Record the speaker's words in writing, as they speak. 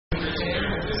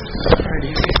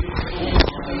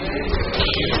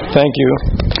Thank you.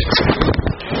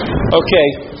 Okay,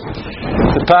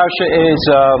 the parsha is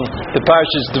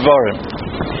Devarim.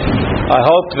 I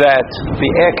hope that the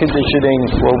air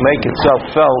conditioning will make itself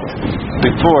felt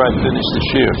before I finish the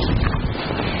shir.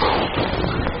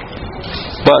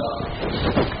 But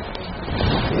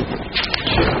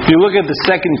if you look at the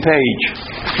second page,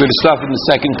 we're going to start from the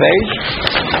second page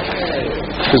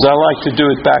because I like to do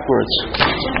it backwards.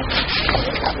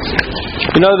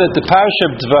 You know that the parsha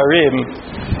of Devarim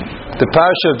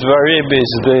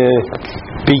is the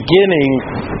beginning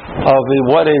of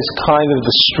what is kind of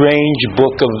the strange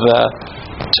book of the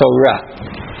Torah.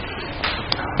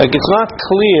 Like, it's not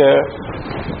clear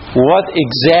what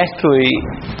exactly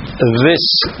this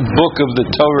book of the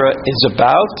Torah is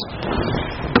about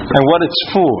and what it's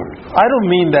for. I don't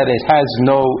mean that it has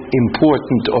no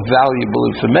important or valuable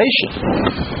information.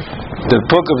 The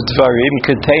book of Devarim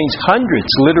contains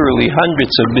literally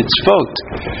hundreds of mitzvot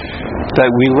that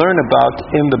we learn about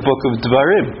in the book of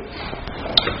Devarim.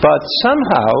 But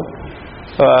somehow,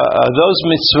 those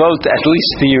mitzvot, at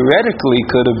least theoretically,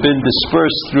 could have been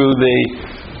dispersed through the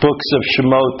books of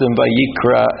Shemot and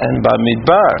Vayikra and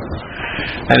Bamidbar.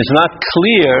 And it's not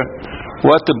clear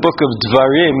what the book of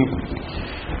Devarim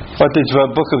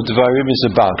is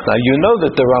about. Now, you know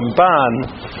that the Ramban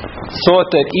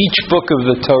thought that each book of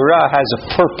the Torah has a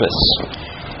purpose,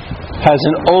 has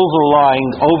an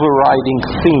overriding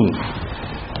theme.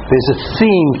 There's a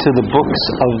theme to the books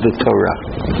of the Torah.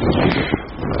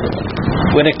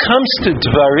 When it comes to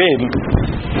Devarim,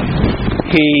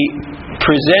 he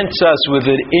presents us with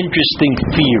an interesting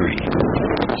theory.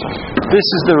 This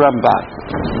is the Ramban.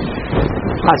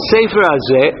 HaSefer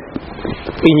Hazeh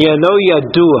Inyano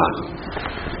Yadua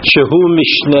Shehu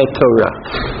Mishneh Torah.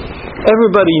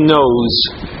 Everybody knows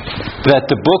that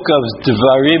the book of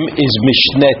Devarim is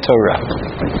Mishneh Torah.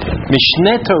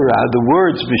 Mishneh Torah, the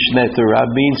words Mishneh Torah,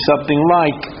 means something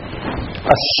like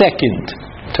a second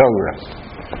Torah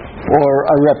or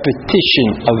a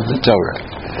repetition of the Torah.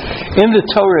 In the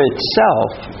Torah itself,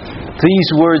 these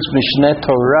words Mishneh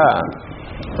Torah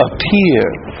appear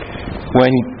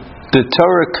when the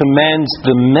Torah commands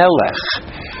the Melech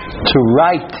to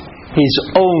write his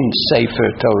own Sefer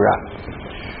Torah.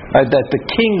 That the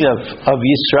king of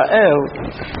Yisrael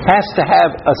has to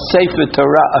have a Sefer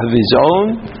Torah of his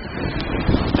own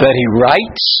that he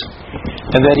writes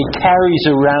and that he carries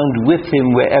around with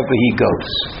him wherever he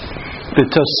goes. The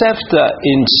Tosefta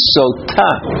in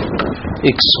Sotah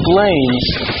explains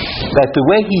that the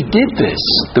way he did this,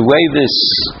 the way this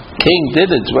king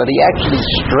did it, is when he actually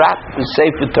strapped the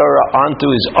Sefer Torah onto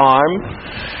his arm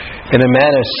in a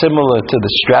manner similar to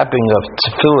the strapping of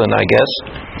tefillin, I guess.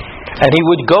 And he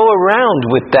would go around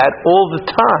with that all the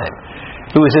time.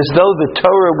 It was as though the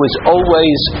Torah was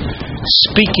always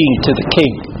speaking to the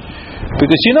king.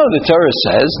 Because you know the Torah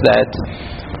says that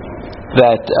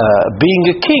being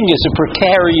a king is a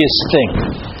precarious thing.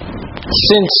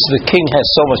 Since the king has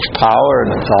so much power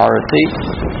and authority,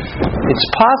 it's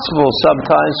possible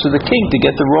sometimes for the king to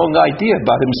get the wrong idea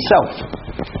about himself.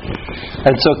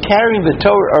 And so carrying the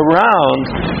Torah around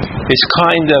is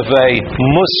kind of a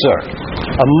musar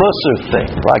thing.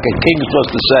 Like a king is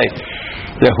supposed to say,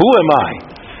 who am I?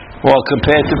 Well,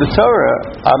 compared to the Torah,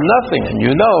 I'm nothing. And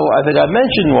you know, I think I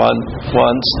mentioned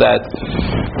once that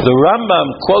the Rambam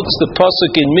quotes the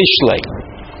pasuk in Mishlei,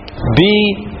 Bi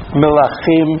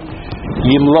Melachim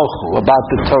Yimlochu, about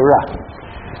the Torah,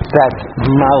 that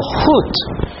Malchut,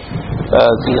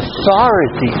 the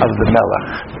authority of the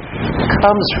Melech,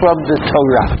 comes from the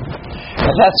Torah. And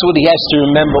that's what he has to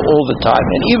remember all the time.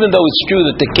 And even though it's true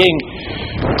that the king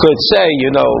could say,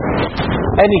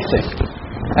 anything,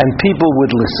 and people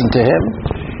would listen to him,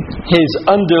 his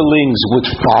underlings would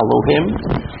follow him,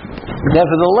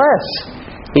 nevertheless,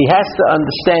 he has to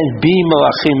understand Bi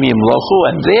Melachim Yimlochu,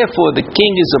 and therefore the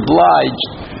king is obliged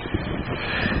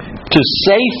to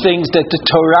say things that the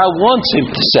Torah wants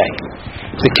him to say.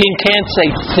 The king can't say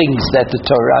things that the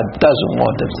Torah doesn't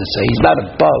want him to say. He's not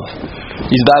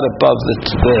above the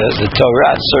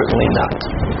Torah, certainly not.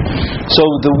 So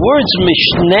the words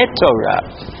Mishneh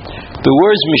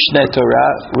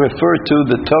Torah refer to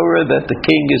the Torah that the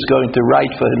king is going to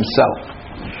write for himself.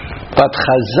 But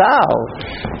Chazal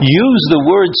use the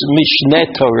words Mishneh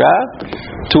Torah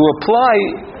to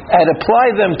apply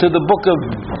them to the book of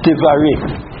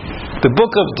Devarim. The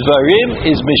book of Devarim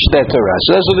is Mishneh Torah.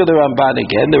 So let's look at the Ramban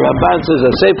again. The Ramban says,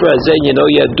 HaSefer Hazeh Inyano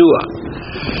Yadua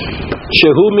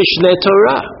Shehu Mishneh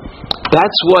Torah.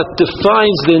 That's what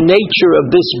defines the nature of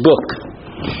this book.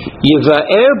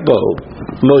 Yiva'er bo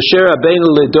Moshe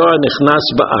Rabbeinu Ledor Nichnas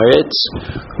Ba'aretz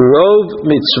Rov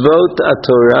Mitzvot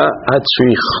HaTorah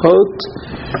Hatzrichot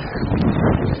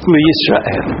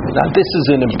L'Yisrael. Now this is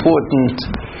an important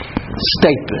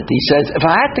statement. He says, if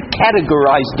I had to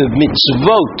categorize the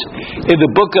mitzvot in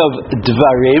the book of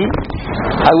Dvarim,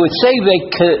 I would say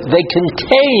they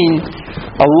contain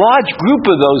a large group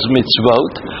of those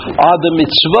mitzvot are the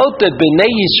mitzvot that Bnei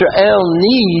Yisrael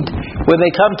need when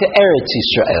they come to Eretz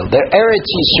Yisrael. They're Eretz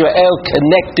Yisrael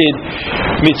connected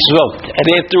mitzvot. And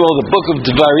after all, the book of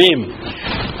Dvarim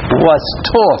was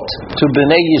taught to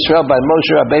Bnei Yisrael by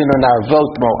Moshe Rabbeinu in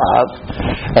Arvot Moab.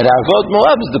 And Arvot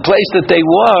Moab is the place that they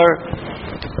were.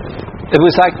 It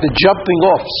was like the jumping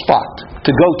off spot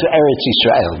to go to Eretz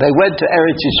Yisrael. They went to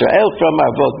Eretz Yisrael from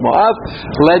Arvot Moab,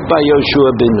 led by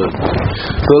Yoshua ben Nun.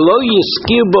 V'lo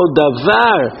yiskir bo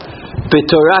davar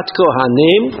b'torat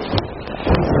kohanim,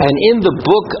 and in the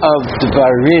book of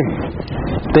Dvarim,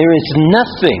 there is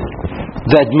nothing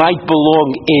that might belong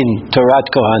in Torat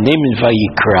Kohanim in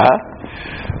Vayikra,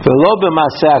 v'lo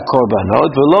b'maseh korbanot,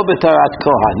 v'lo b'torat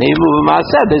kohanim,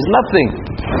 v'maseh. There's nothing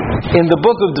in the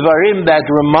book of Dvarim that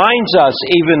reminds us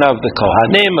even of the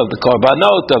Kohanim, of the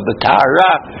Korbanot, of the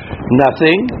Tahara.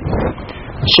 Nothing.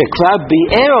 Shekla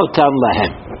bi'er otam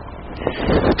lahem.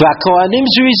 V'kohanim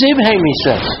zrizim hem, he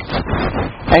says.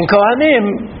 And Kohanim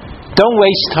don't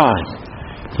waste time.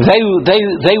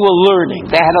 They were learning.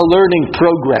 They had a learning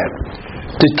program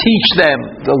to teach them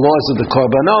the laws of the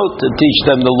Korbanot, to teach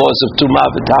them the laws of Tumah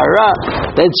v'Tahara.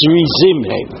 That's zrizim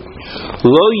hem.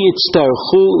 Lo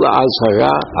yitztarchu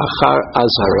la'azhara achar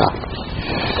azhara.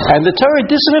 And the Torah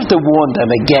doesn't have to warn them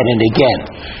again and again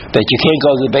that you can't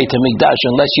go to the Beit HaMikdash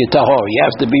unless you're tahor. You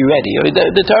have to be ready.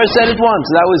 The Torah said it once.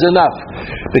 That was enough.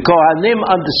 The Kohanim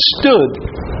understood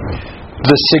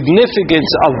the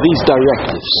significance of these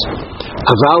directives.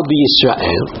 Aval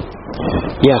b'Yisrael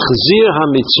yachzir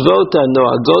hamitzvot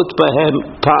hanoagot bahem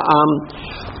pa'am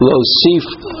losif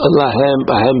lahem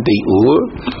bahem bi'ur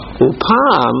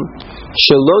upam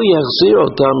shelo yachzir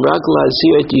otam rak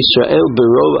la'azir et Yisrael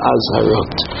berov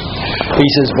azharot. He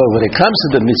says, but when it comes to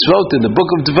the mitzvot in the book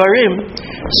of Dvarim,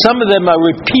 some of them are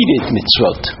repeated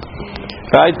mitzvot,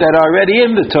 right, that are already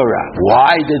in the Torah.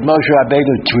 Why did Moshe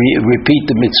Rabbeinu repeat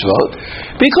the mitzvot?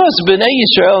 Because Bnei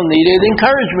Yisrael needed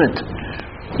encouragement.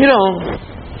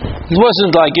 It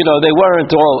wasn't like, they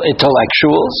weren't all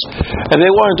intellectuals, and they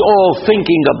weren't all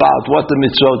thinking about what the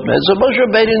mitzvot meant. So Moshe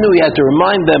Rabbeinu knew he had to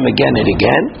remind them again and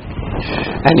again.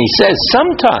 And he says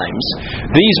sometimes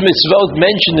these mitzvot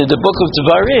mentioned in the book of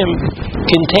Dvarim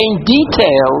contain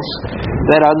details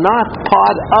that are not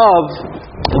part of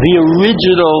the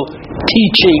original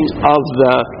teaching of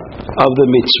the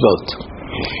mitzvot.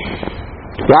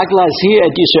 Rak lazhir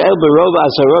et Yisrael berov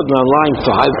azharot on line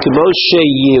 5, k'mo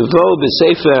sheyivo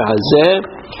b'sefer hazeh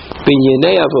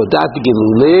b'inyanei avodat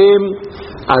gilulim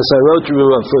azharot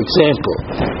ruah. For example,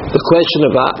 the question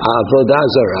of avodah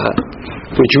zarah,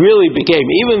 which really became,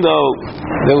 even though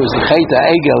there was the Chet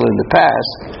HaEgel in the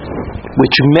past,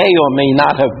 which may or may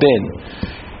not have been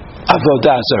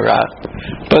avodah zarah,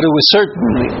 but it was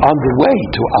certainly on the way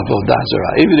to avodah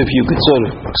zarah, even if you could sort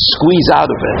of squeeze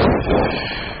out of it.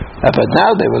 But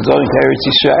now they were going to Eretz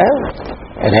Yisrael,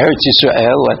 and Eretz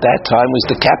Yisrael at that time was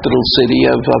the capital city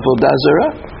of avodah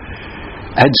zarah.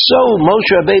 And so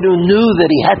Moshe Rabbeinu knew that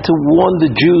he had to warn the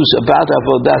Jews about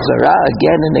avodah zarah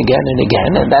again and again and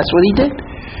again, and that's what he did.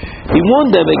 He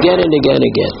warned them again and again and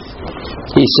again.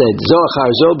 He said, "Zo achar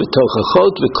zo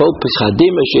b'tochachot v'kol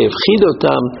pechadim asher yefchid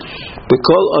otam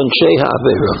b'kol onshei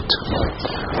ha'averot.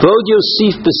 V'od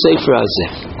yosif b'sefer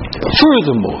hazeh."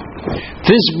 Furthermore,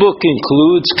 this book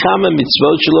includes kama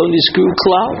mitzvot shelo nizkuru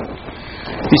klal.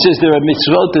 He says there are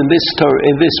mitzvot in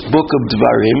this book of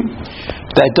Dvarim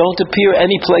that don't appear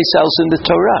any place else in the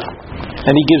Torah.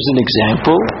 And he gives an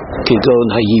example: Kigon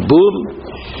hayibum,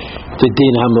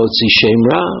 v'din hamotzi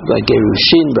shemra,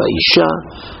 v'gerushin v'isha,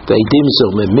 v'edim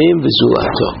zomemim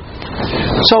v'zulato.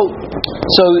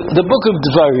 So the book of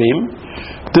Dvarim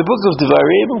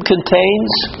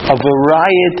contains a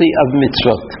variety of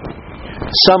mitzvot.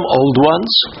 Some old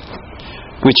ones,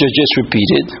 which are just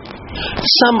repeated.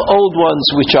 Some old ones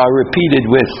which are repeated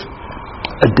with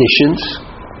additions.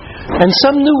 And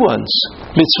some new ones,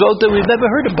 mitzvot that we've never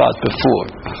heard about before.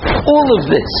 All of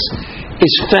this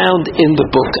is found in the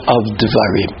book of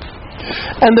Dvarim.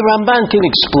 And the Ramban can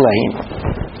explain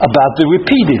about the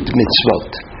repeated mitzvot,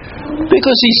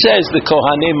 because he says the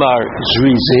Kohanim are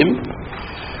zrizim,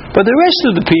 but the rest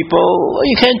of the people,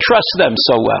 you can't trust them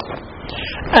so well.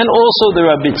 And also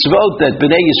there are mitzvot that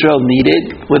Bnei Yisrael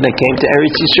needed when they came to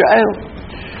Eretz Yisrael.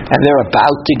 And they're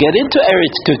about to go into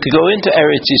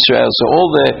Eretz Yisrael, so all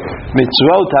the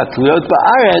mitzvot hatluyot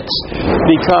ba'aretz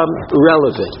become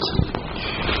relevant.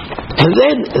 And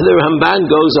then the Ramban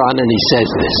goes on and he says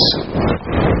this: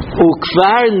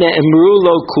 Ukvar ne'emru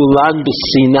lo kulan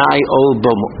b'Sinai ol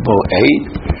bo'ed.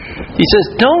 He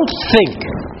says, don't think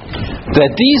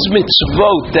that these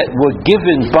mitzvot that were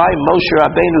given by Moshe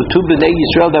Rabbeinu to Bnei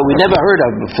Yisrael that we never heard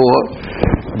of before,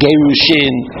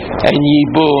 Gerushin and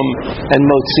Yibum and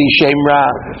Motzi Shem Ra,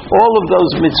 all of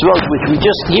those mitzvot which we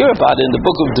just hear about in the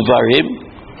book of Devarim,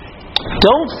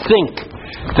 don't think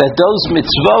that those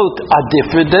mitzvot are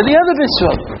different than the other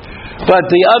mitzvot. But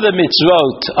the other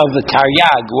mitzvot of the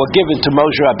Taryag were given to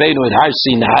Moshe Rabbeinu at Har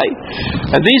Sinai,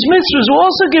 and these mitzvahs were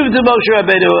also given to Moshe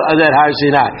Rabbeinu at Har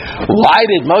Sinai. Why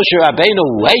did Moshe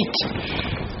Rabbeinu wait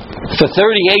for 38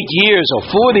 years or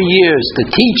 40 years to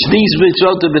teach these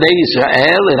mitzvot to Bnei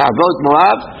Yisrael in Havot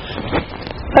Moab?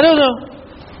 I don't know.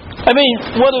 I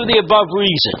mean, what are the above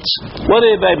reasons?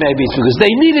 Maybe it's because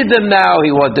they needed them now. He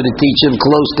wanted to teach them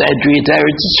close to entry into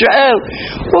Eretz Yisrael.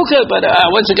 Okay, but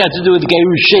what's it got to do with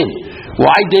Gerushin?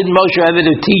 Why didn't Moshe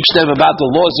Rabbeinu teach them about the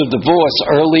laws of divorce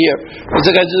earlier? What's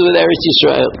it got to do with Eretz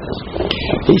Yisrael?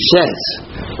 He says,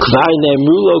 Kvar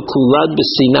ne'emru lo kulan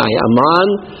b'Sinai. Aman,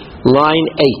 line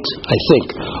 8, I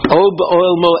think. O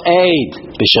b'oil mo'ed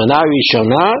b'shana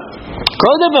rishona.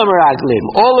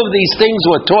 All of these things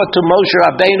were taught to Moshe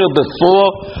Rabbeinu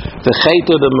before the Chet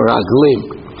of the Meraglim.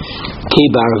 Ki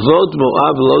ba'avot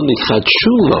Moav lo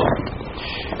nichadshu lo.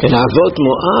 In Avot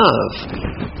Moav,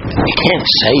 you can't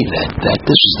say that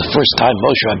this was the first time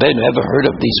Moshe Rabbeinu ever heard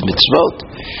of these mitzvot.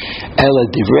 Ela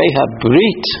divrei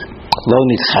habrit lo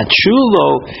nichadshu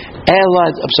lo.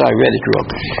 I'm sorry, I read it wrong.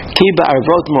 Ki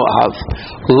ba'avot Moav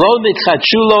lo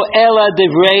nichadshu lo ela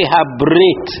divrei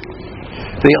habrit.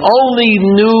 The only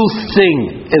new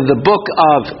thing in the book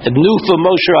of new for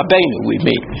Moshe Rabbeinu, we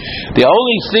mean, the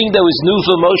only thing that was new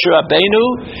for Moshe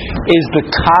Rabbeinu is the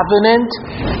covenant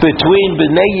between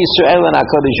Bnei Yisrael and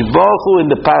HaKadosh Baruch Hu in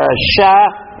the parasha,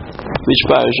 which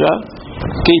parasha?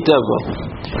 Ki Tavo.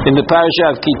 In the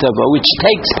parasha of Ki Tavo, which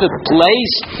takes the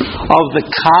place of the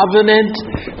covenant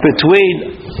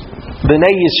between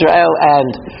Bnei Yisrael and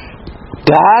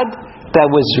God, that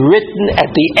was written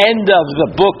at the end of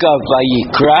the book of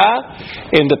Vayikra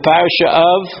in the parasha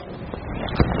of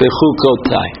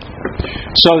Bechukotai.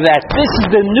 So that this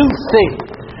is the new thing.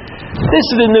 This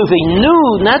is the new thing.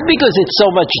 New, not because it's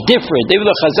so much different. Even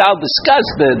though Chazal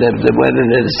discussed whether they're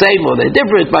the same or they're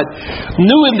different, but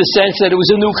new in the sense that it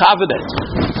was a new covenant.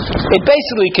 It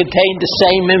basically contained the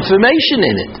same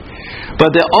information in it.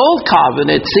 But the old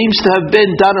covenant seems to have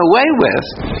been done away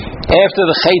with after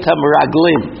the Chet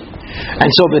HaMeraglim.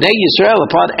 And so Bnei Yisrael,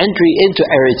 upon entry into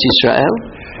Eretz Yisrael,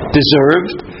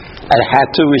 deserved and had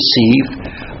to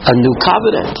receive a new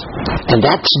covenant. And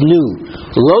that's new.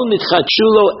 Lo nitchadshu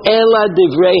lo ela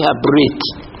divrei habrit.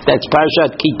 That's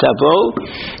Parashat Ki Tavo,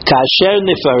 kasher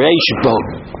nefaresh bo.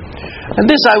 And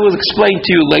this I will explain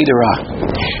to you later on.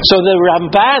 So the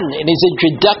Ramban, in his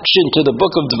introduction to the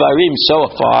book of Devarim so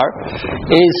far,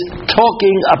 is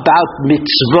talking about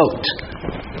mitzvot.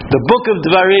 The book of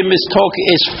Devarim is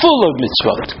full of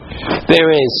mitzvot.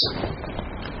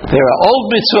 There are old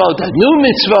mitzvot, and new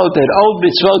mitzvot, and old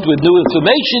mitzvot with new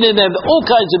information in them, all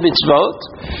kinds of mitzvot,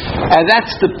 and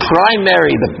that's the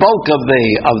primary, the bulk of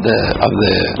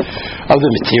the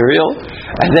material.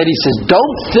 And then he says,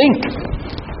 don't think.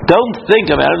 I don't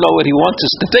know what he wants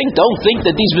us to think. Don't think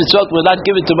that these mitzvot were not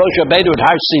given to Moshe Rabbeinu at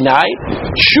Har Sinai.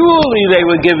 Surely they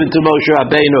were given to Moshe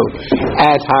Rabbeinu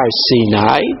at Har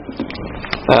Sinai.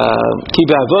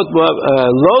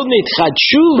 Lo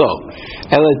nitchadshu lo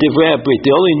ela divrei habrit.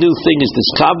 The only new thing is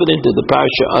this covenant in the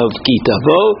parasha of Ki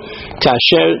Tavo,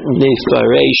 kasher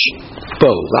nifaresh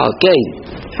bo. Valkein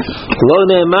lo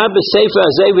ne'emar b'sefer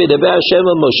hazeh v'yidaber Hashem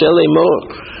el Moshe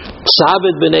lemor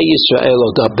tzaved b'nei Yisrael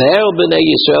o daber b'nei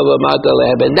Yisrael v'amad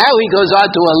alehem. And now he goes on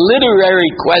to a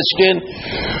literary question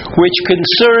which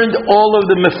concerned all of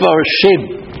the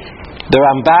mefarshim. The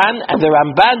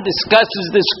Ramban discusses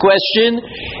this question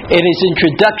in his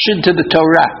introduction to the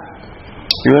Torah.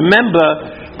 You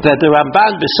remember that the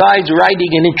Ramban, besides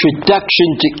writing an introduction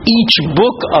to each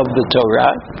book of the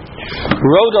Torah,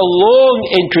 wrote a long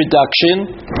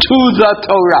introduction to the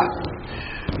Torah.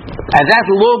 And that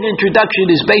long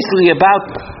introduction is basically about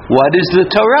what is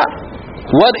the Torah?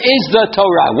 What is the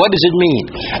Torah? What does it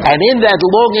mean? And in that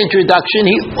long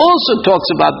introduction, he also talks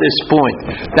about this point,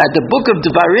 that the book of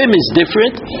Devarim is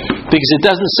different, because it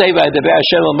doesn't say by Devar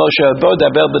Hashem el Moshe Rabbeinu,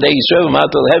 Daber b'nei Yisrael,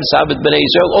 V'mat alehem Sabbath b'nei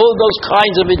Yisrael. All those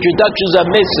kinds of introductions are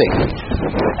missing.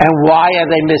 And why are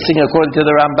they missing according to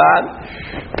the Ramban?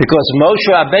 Because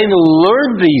Moshe Rabbeinu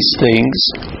learned these things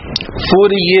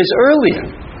 40 years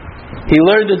earlier. He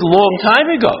learned it a long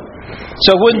time ago.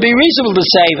 So it wouldn't be reasonable to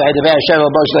say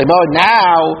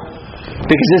now,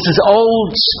 because this is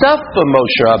old stuff for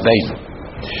Moshe Rabbeinu.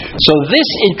 So this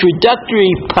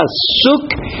introductory pasuk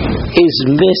is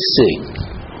missing.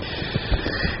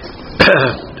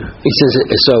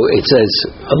 It says,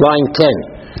 line 10.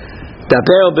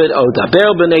 Daber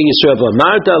b'nei Yisrael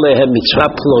v'amarta alehem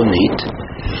mitzvah plonit,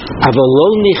 aval lo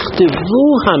nichtavu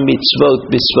hamitzvot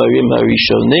b'svarim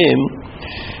harishonim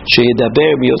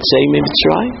sheyedaber b'yotzei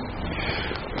mitzrayim.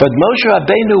 But Moshe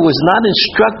Rabbeinu was not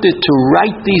instructed to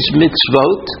write these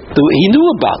mitzvot. He knew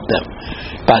about them.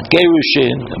 About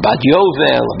Gerushin, about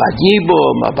Yovel, about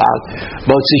Yibum, about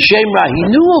Motzi Shemra.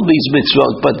 He knew all these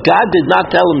mitzvot, but God did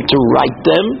not tell him to write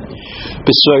them.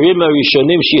 B'svarim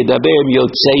harishonim sheyedaber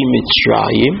yotzei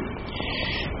Mitzrayim.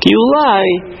 Ki ulai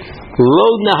lo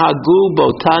nahagu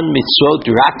botan mitzvot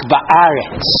rak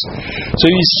ba'aretz. So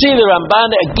you see the Ramban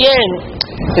again,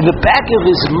 in the back of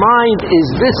his mind is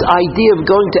this idea of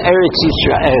going to Eretz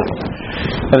Yisrael.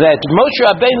 That Moshe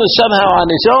Rabbeinu somehow on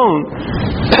his own,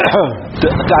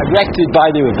 directed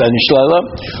by the Rebbeinu Shlomo,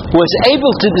 was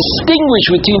able to distinguish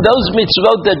between those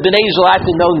mitzvot that Bnei Yisrael had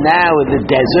to know now in the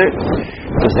desert,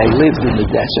 because they lived in the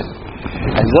desert,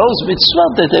 and those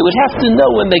mitzvot that they would have to know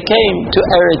when they came to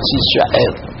Eretz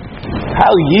Yisrael.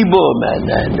 How Yibum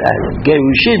and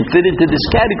Gerushin fit into this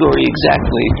category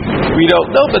exactly, we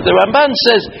don't know, but the Ramban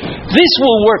says this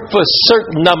will work for a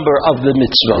certain number of the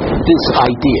mitzvot, this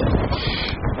idea.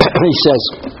 He says,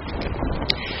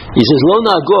 Lo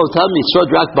na'agu otam mitzvot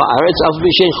rak ba'aretz af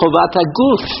b'shein chovat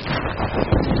haguf.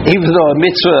 Even though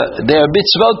there are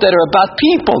mitzvot that are about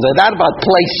people, they're not about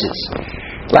places.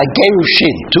 Like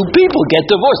Gerushin, two people get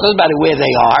divorced, doesn't matter where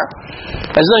they are.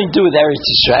 It has nothing to do with Eretz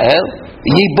Yisrael.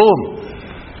 Yibum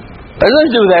has nothing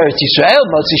to do with Eretz Yisrael.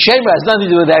 Motzi Shemra has nothing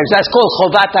to do with Eretz. That's called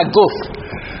chovat haguf.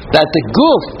 That the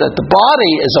guf, that the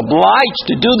body is obliged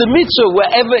to do the mitzvah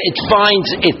wherever it finds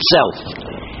itself.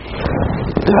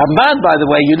 The Ramban, by the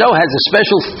way, has a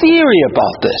special theory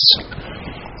about this.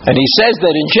 And he says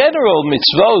that in general,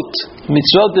 mitzvot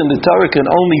in the Torah can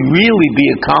only really be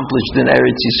accomplished in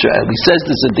Eretz Yisrael. He says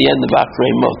this at the end of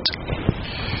Achrei Mot.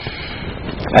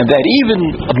 And that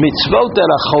even mitzvot that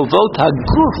are chovot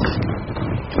haguf,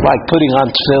 like putting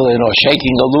on tefillin or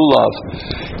shaking a lulav,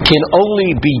 can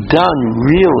only be done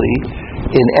really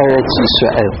in Eretz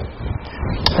Yisrael.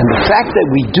 And the fact that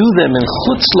we do them in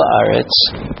Chutz La'aretz,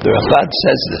 the Ravad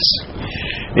says this,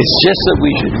 it's just that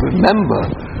we should remember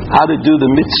how to do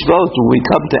the mitzvot when we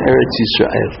come to Eretz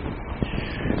Yisrael.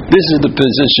 This is the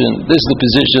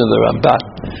position of the Ramban,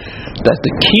 that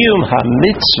the Kiyum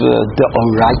HaMitzvah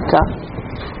De'oraita,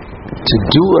 to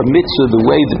do a mitzvah the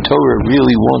way the Torah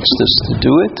really wants us to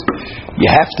do it, you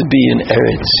have to be in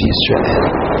Eretz Yisrael.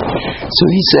 So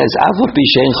he says, Aval pi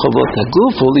she'en chovot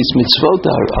haguf, all these mitzvot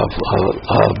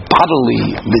are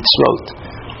bodily mitzvot.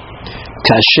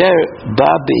 Kasher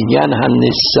ba b'inyan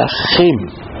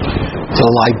hanisachim, the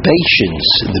libations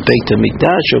in the Beit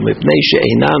HaMikdash, or mipnei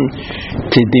she'einam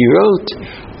tidirot,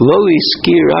 lo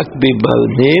iskir rak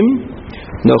bibanim,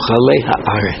 Nochalei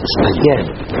ha'aretz. Again,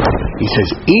 he says,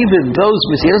 even those,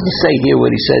 he doesn't say here what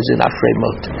he says in Achrei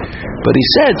Mot, but he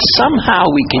said, somehow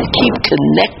we can keep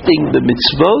connecting the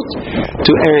mitzvot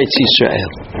to Eretz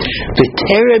Yisrael.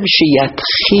 B'terem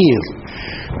sheyatchil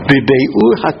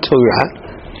b'beur ha'Torah,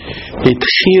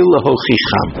 itchil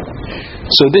lahochicham.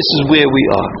 So this is where we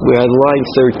are. We're on line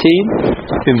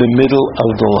 13, in the middle of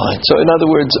the line. So in other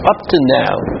words, up to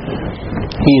now,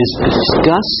 he has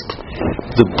discussed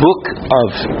the book of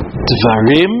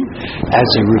Dvarim as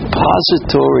a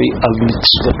repository of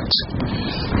mitzvot.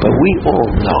 But we all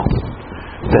know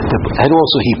that, and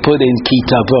also he put in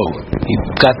Kitavo, he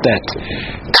got that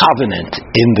covenant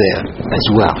in there as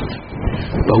well.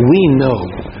 But we know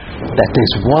that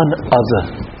there's one other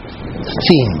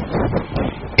theme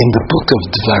in the book of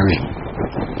Dvarim.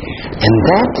 And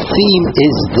that theme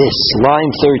is this,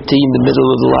 line 13, the middle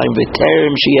of the line,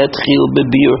 V'terem sheyatchil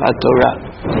b'biur haTorah.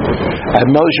 And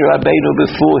Moshe Rabbeinu,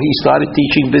 before he started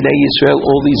teaching Bnei Yisrael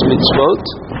all these mitzvot,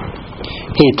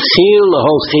 hitchil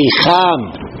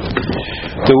hochicham.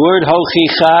 The word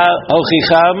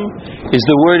hochicham is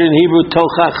the word in Hebrew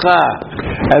tochacha.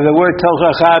 And the word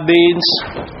tochacha means,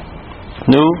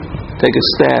 take a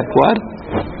stab, what?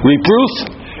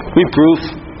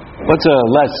 Reproof. What's a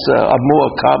more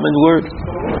common word?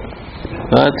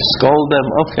 Scold them,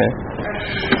 okay.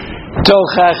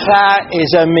 Tochacha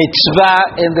is a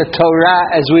mitzvah in the Torah,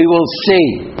 as we will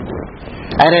see.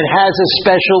 And it has a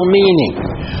special meaning.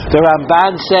 The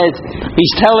Ramban says,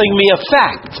 he's telling me a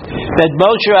fact, that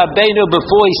Moshe Rabbeinu,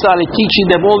 before he started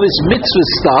teaching them all this mitzvah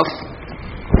stuff,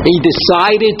 he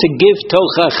decided to give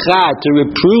tochacha, to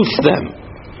reproof them.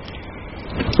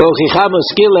 Tochacha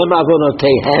moskil hem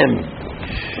avonotehem.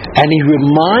 And he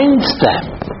reminds them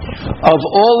of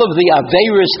all of the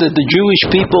Averis that the Jewish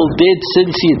people did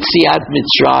since Yetziat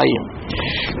Mitzrayim.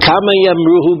 Kama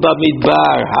yamruhu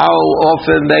bamidbar, how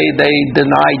often they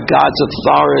denied God's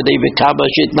authority. V'kama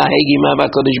shitnahegim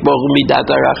ha'kadosh baruch hu midat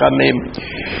harachamim.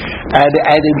 And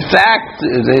in fact,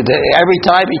 every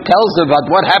time he tells them about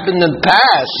what happened in the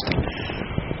past,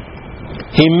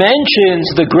 he mentions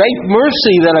the great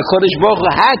mercy that HaKadosh Baruch Hu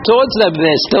had towards them.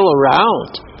 They're still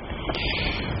around.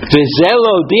 And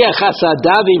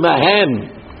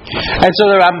so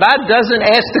the Ramban doesn't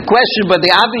ask the question, but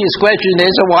the obvious question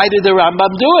is, why did the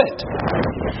Rambam do it?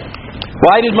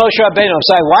 Why did Moshe Rabbeinu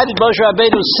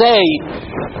say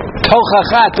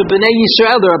Tochacha to Bnei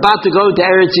Yisrael? They're about to go to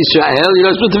Eretz Yisrael.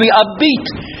 You're supposed to be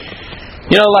upbeat,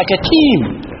 like a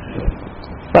team.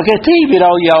 Like a team, you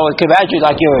can imagine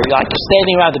like you're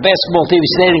standing around the basketball team,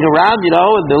 standing around,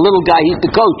 and the little guy, he's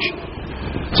the coach.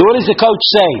 So what does the coach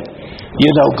say?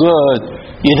 You're no good.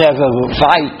 You never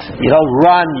fight. You don't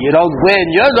run. You don't win.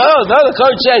 No, the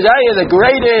coach says, you're the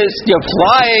greatest. You're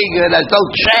flying. And there's no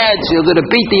chance. You're going to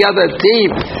beat the other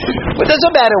team. But it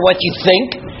doesn't matter what you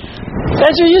think.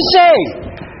 That's what you say.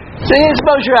 So here's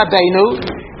Moshe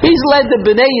Rabbeinu. He's led the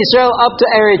Bnei Yisrael up to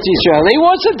Eretz Yisrael. He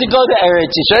wants them to go to Eretz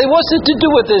Yisrael. He wants them to do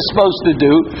what they're supposed to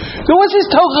do. So what's his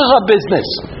Tochacha business?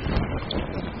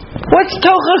 What's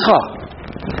Tochacha?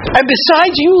 And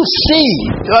besides, you'll see,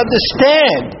 you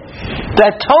understand,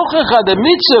 that Tochacha, the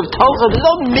mitzvah of Tochacha, there's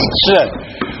no mitzvah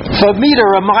for me to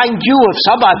remind you of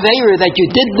some aveira that you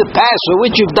did in the past for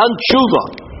which you've done tshuva,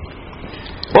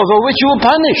 or for which you were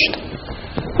punished.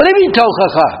 What do you mean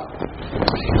Tochacha?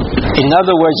 In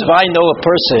other words, if I know a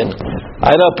person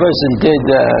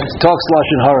talks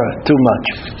Lashon Hara too much,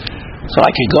 so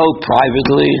I could go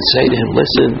privately and say to him,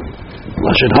 listen,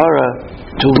 Lashon Hara,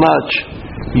 too much,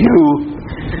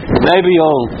 maybe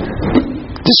you'll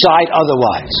decide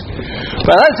otherwise.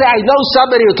 But let's say I know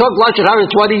somebody who talked Lashon Hara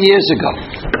 20 years ago,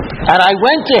 and I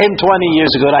went to him 20 years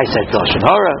ago and I said, Lashon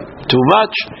Hara, too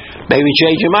much, maybe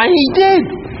change your mind. He did.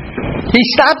 He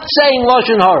stopped saying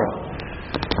Lashon Hara.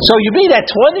 So you mean that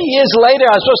 20 years later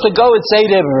I'm supposed to go and say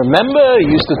to him, remember,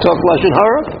 you used to talk Lashon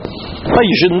Hara? Well,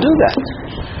 you shouldn't do that.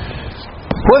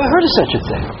 Who ever heard of such a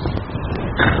thing?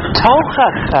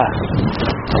 Tochacha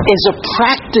is a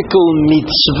practical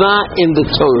mitzvah in the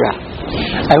Torah.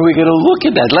 And we're going to look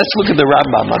at that. Let's look at the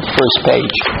Rambam on the first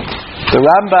page. The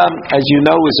Rambam, as you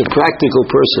know, is a practical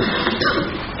person.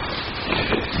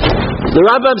 The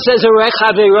Rambam says,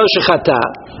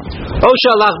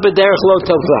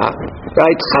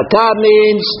 right? Chata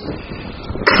means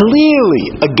clearly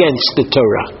against the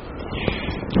Torah.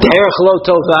 Derech lo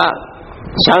tovah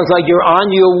sounds like you're on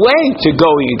your way to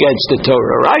going against the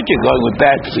Torah, right? You're going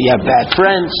you have bad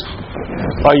friends,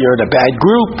 or you're in a bad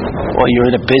group, or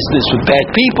you're in a business with bad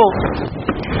people.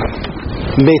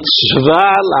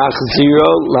 Mitzvah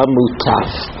lachziro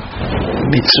lamutaf.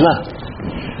 Mitzvah.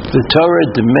 The Torah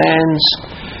demands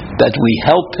that we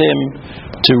help him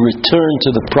to return to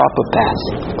the proper path.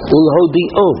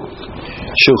 Ulhodi'o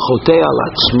shu chotei al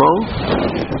atzmo,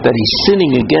 that he's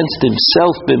sinning against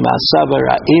himself b'ma'asav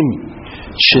hara'im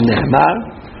shenehmar.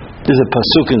 There's a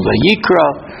pasuk in Vayikra,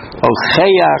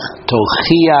 Ocheach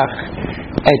tochiach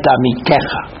et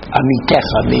amitecha.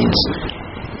 Amitecha means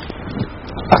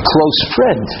a close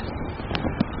friend,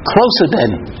 closer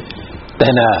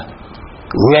than a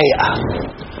re'ah.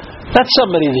 Not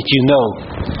somebody that you know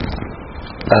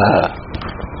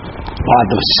on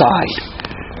the side,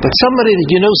 but somebody that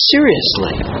you know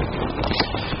seriously.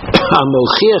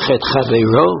 Amochiach et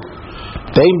chaveiro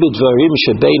bein b'dvarim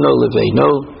shebeino leveino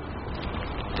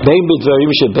bein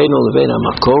b'dvarim shebeino levein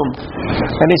hamakom.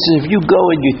 And it says, if you go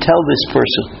and you tell this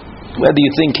person, whether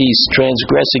you think he's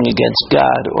transgressing against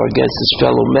God or against his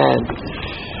fellow man,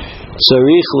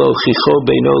 tzarich lochicho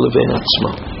beino levein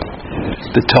atzmo.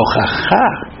 The tochacha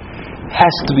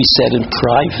has to be said in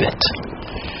private.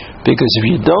 Because if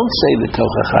you don't say the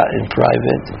tochacha in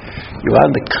private, you're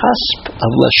on the cusp of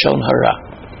lashon hara,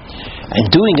 and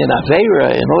doing an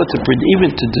aveira in order to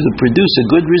produce a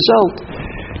good result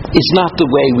is not the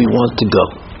way we want to go.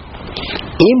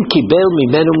 Im kibel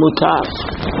mimenu mutav,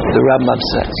 the Rambam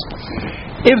says,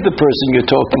 if the person you're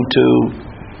talking to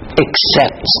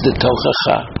accepts the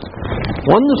tochacha,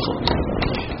 wonderful.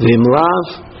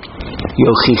 V'imlav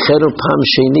yochichenu pam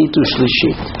shenit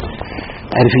u'shlishit.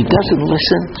 And if he doesn't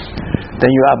listen,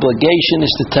 then your obligation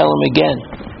is to tell him again,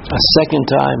 a second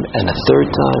time and a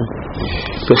third time.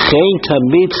 V'chein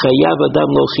tamid chayav adam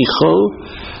lochicho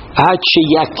ad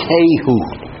sheyakehu.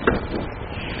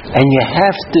 And you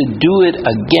have to do it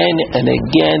again and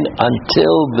again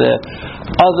until the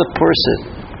other person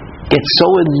gets so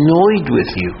annoyed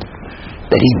with you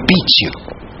that he beats you.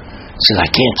 says, I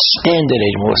can't stand it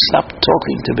anymore, stop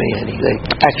talking to me. And he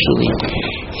actually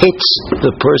hits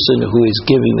the person who is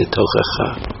giving the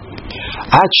tochacha.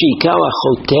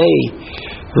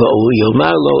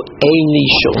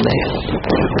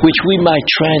 Which we might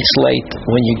translate,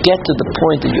 when you get to the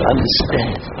point that you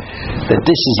understand that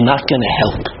this is not going to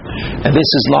help, and this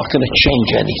is not going to change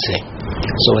anything.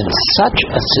 So in such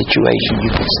a situation,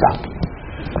 you can stop.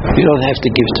 You don't have to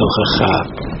give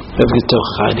tochacha,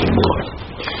 anymore.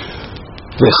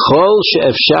 וכל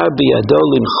שאפשר בידו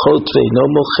למחות ואינו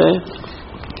מוחה,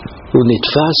 הוא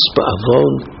נתפס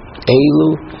בעוון אלו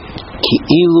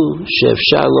כאילו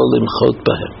שאפשר לו למחות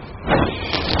בהם.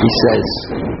 He says,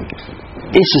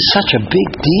 this is such a big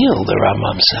deal, the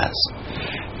Rambam says,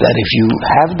 that if you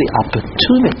have the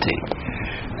opportunity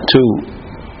to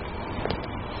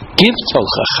give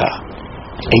tochacha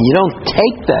and you don't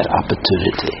take that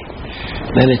opportunity,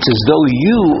 then it's as though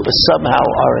you somehow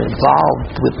are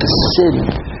involved with the sin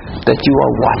that you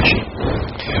are watching.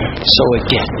 So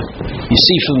again, you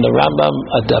see from the Rambam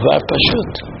a davar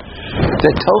pashut.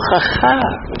 The tochacha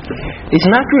is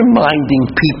not reminding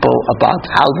people about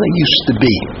how they used to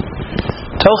be.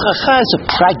 Tochacha is a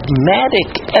pragmatic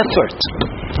effort.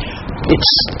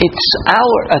 It's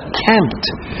our attempt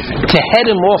to head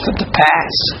him off at the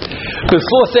pass.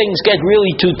 Before things get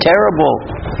really too terrible,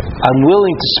 I'm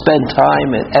willing to spend time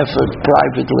and effort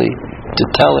privately to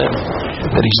tell him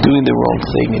that he's doing the wrong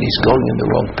thing and he's going in the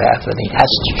wrong path and he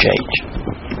has to change.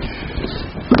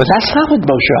 But that's not what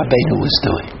Moshe Rabbeinu was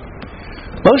doing.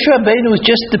 Moshe Rabbeinu was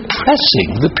just depressing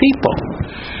the people.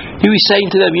 He was saying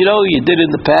to them, you did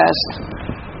in the past,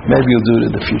 maybe you'll do it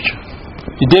in the future.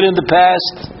 You did in the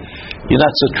past, you're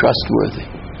not so trustworthy,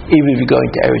 even if you're going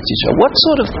to Eretz Yisrael. What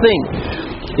sort of thing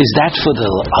is that for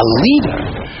a leader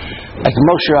like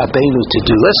Moshe Rabbeinu to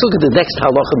do? Let's look at the next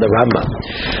halach in the Rambam.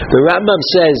 The Rambam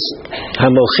says,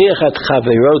 "Hamochiach at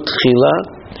chaverot tchila,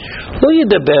 lo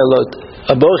yedaber lo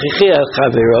hamochiach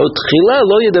chaverot tchila,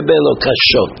 lo yedaber lo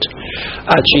kashot,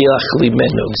 ad sheyach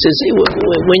limenu." He says,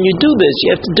 when you do this, you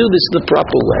have to do this the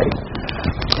proper way,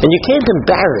 and you can't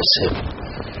embarrass him.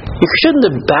 You shouldn't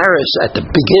embarrass at the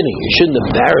beginning. You shouldn't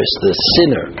embarrass the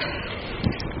sinner.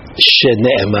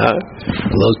 Shene'emar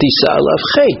lo tisa alav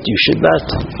chet. You should not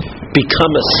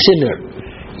become a sinner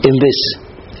in this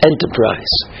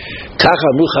enterprise. Kach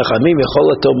amru chachamim yechol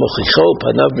ato mochicho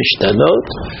panav mishtanot.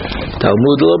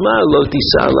 Talmud lomar lo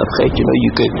tisa alav chet.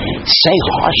 You could say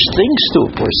harsh things to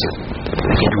a person.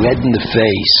 They get red in the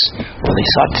face, or they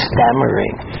start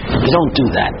stammering. You don't do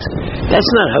that.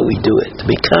 That's not how we do it.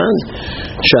 Mikan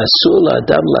she'asur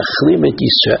la'adam lachlim et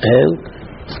Yisrael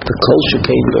v'kol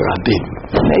shekein b'rabim.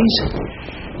 Amazing.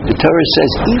 The Torah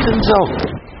says, even though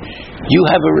you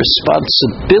have a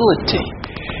responsibility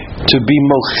to be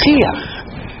mochiach,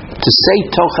 to say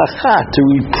tochacha, to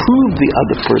reprove the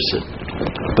other person,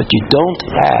 but you don't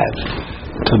have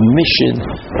permission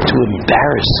to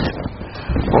embarrass him,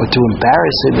 or to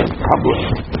embarrass him in public.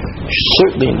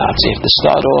 Certainly not. So you have to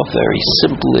start off very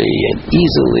simply and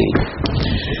easily.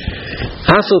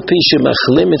 Afal pi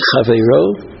shemachlim et chaveiro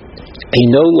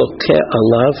eino lokeh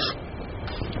alav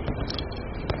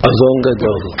avon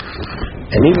gadol.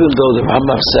 And even though the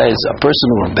Rambam says a person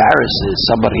who embarrasses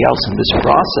somebody else in this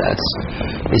process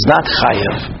is not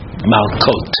chayav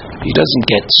malkot, he doesn't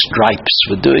get stripes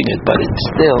for doing it, but it's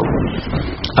still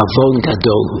avon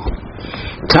gadol.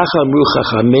 Kach amru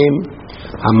chachamim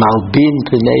hamalbin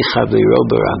pnei chaveiro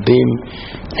berabim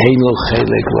ein lo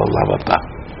chelek l'olam haba.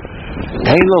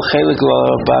 Ein lo chelek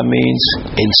l'olam haba means,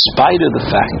 in spite of the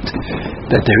fact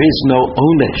that there is no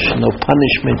onesh, no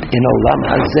punishment in olam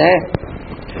hazeh,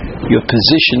 your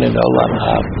position in olam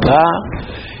haba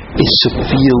is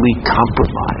severely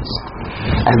compromised.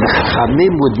 And the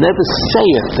chachamim would never say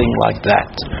a thing like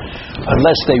that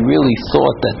unless they really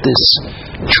thought that this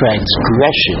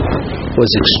transgression was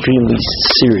extremely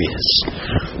serious.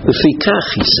 Lefikach,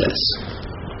 he says,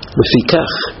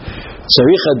 Lefikach,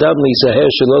 tzarich adam lizaher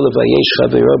shelo levayesh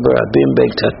chaveiro berabim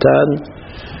ben katan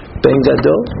ben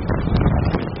gadol.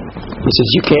 He says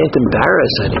you can't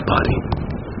embarrass anybody,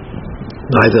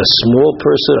 neither a small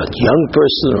person, a young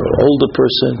person, or an older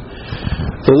person.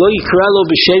 You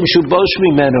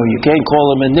can't call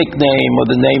him a nickname or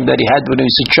the name that he had when he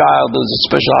was a child. There's a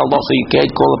special halacha. You can't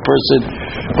call a person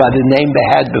by the name they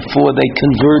had before they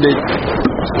converted,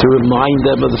 to remind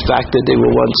them of the fact that they were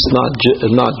once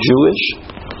not Jewish.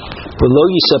 You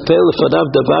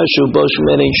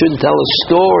shouldn't tell a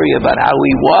story about how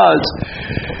he was.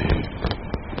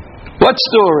 What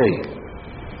story?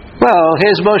 Well,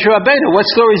 here's Moshe Rabbeinu. What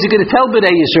story is he going to tell Bnei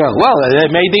Yisrael? Well, they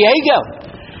made the Egel.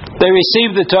 They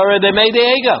received the Torah, they made the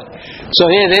Egel. So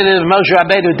here Moshe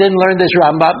Rabbeinu didn't learn this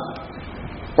Rambam.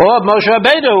 Or Moshe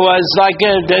Rabbeinu was like,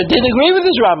 didn't agree with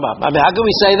his Rambam. I mean, how can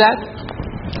we say that?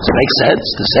 Does it make sense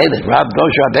to say that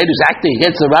Moshe Rabbeinu is acting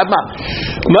against the Rambam?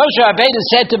 Moshe Rabbeinu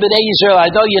said to Bnei Yisrael,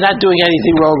 I know you're not doing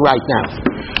anything wrong right now,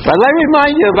 but let me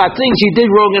remind you about things you did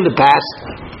wrong in the past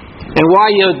and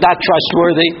why you're not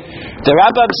trustworthy. The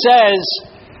Rambam says,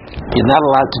 you're not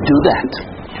allowed to do that.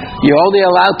 You're only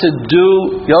allowed to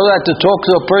talk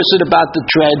to a person about the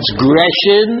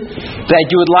transgression that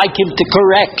you would like him to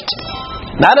correct.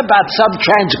 Not about some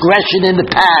transgression in the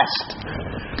past.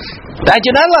 That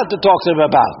you're not allowed to talk to him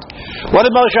about. What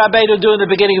did Moshe Rabbeinu do in the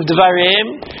beginning of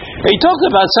Devarim? He talked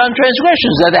about some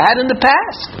transgressions that they had in the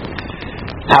past.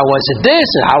 How was it this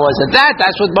and how was it that?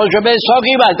 That's what Moshe Rabbeinu is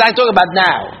talking about. He's not talking about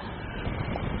now.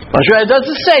 Moshe Rabbeinu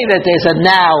doesn't say that there's a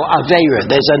now Aveira,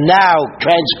 there's a now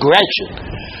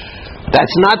transgression.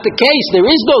 That's not the case. There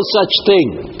is no such thing.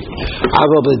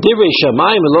 אבל בדברי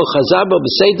שמיים ולא חזר בו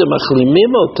בסדר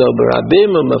מחלימים אותו ברבים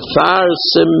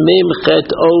ומפרסמים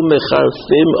חטאו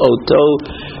מחרפים אותו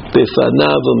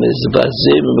בפניו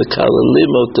ומזבזים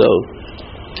ומקללים אותו.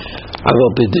 אבל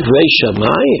בדברי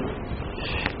שמיים,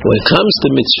 when it comes to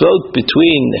mitzvot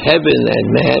between heaven and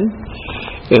man,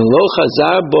 ולא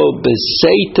חזר בו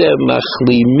בסדר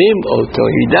מחלימים אותו,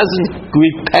 he doesn't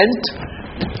repent,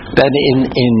 then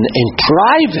in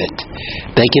private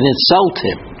they can insult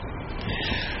him.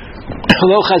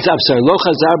 לא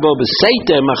חזר בו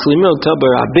בסתר מחלימים אותו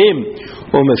ברבים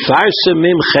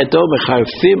ומפרסמים חטאו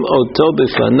מחרפים אותו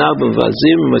בפניו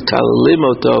ומבזים ומקללים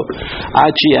אותו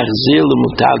עד שיחזיר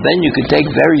למוטב. Then you can take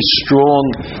very strong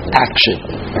action.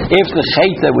 If the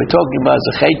chait that we're talking about is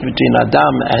a chait between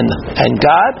Adam and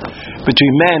God,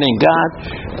 between man and God,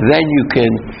 then you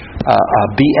can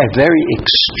be a very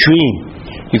extreme.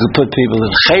 You could put people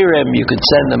in cherem, you could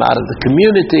send them out of the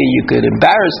community, you could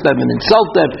embarrass them and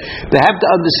insult them. They have to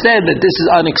understand that this is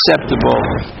unacceptable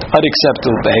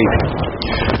behavior.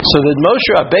 So that Moshe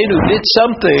Rabbeinu did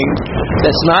something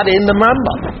that's not in the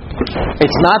Rambam.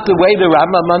 It's not the way the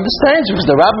Rambam understands,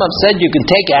 because the Rambam said you can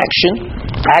take action.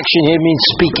 Action here means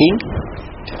speaking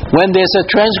when there's a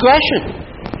transgression.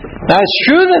 Now it's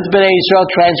true that Bnei Yisrael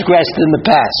transgressed in the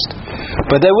past,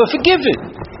 but they were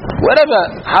forgiven.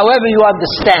 However you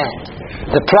understand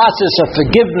the process of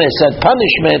forgiveness and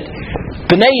punishment,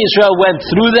 Bnei Yisrael went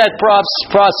through that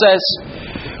process,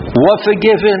 were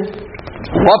forgiven,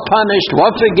 were punished,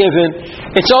 were forgiven.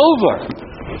 It's over.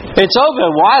 It's over.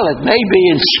 While it may be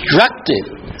instructive,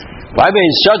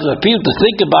 for people to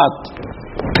think about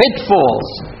pitfalls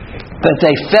that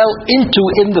they fell into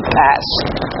in the past,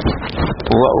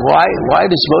 why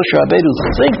does Moshe Rabbeinu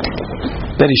think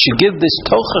that he should give this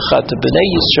tochacha to Bnei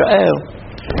Yisrael,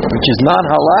 which is not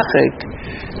halachic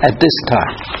at this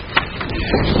time?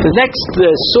 The next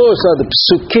source are the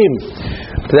psukim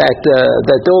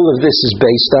that all of this is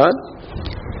based on.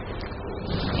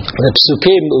 The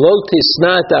psukim, lo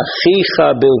tisnat achicha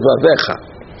bilvavecha,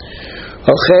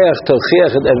 hocheach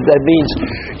tochiach, that means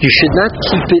you should not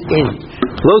keep it in.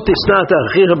 Lo tisnat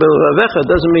achicha bilvavecha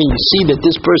doesn't mean you see that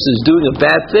this person is doing a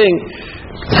bad thing.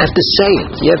 You have to say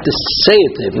it. You have to say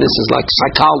it to him. This is like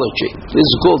psychology. This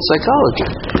is called psychology.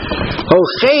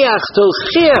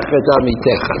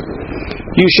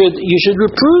 You should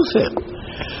reprove him.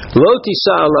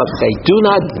 Do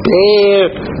not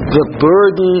bear the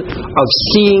burden of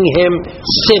seeing him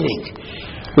sinning,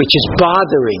 which is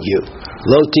bothering you.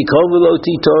 And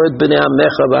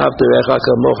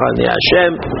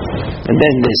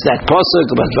then there's that pasuk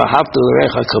about v'ahavta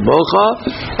l'recha kamocha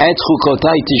et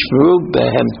chukotai tishmeru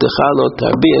behemtecha lo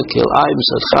tarbia kil'ayim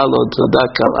sadcha lo toda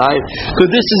kal'ayim. Because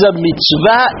this is a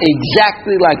mitzvah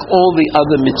exactly like all the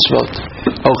other mitzvot.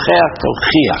 Hocheach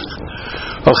tochiach.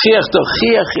 Hocheach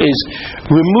tochiach is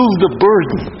remove the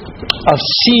burden of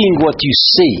seeing what you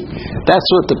see. That's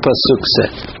what the pasuk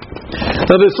said.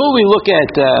 Now, before we look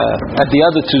at the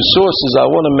other two sources, I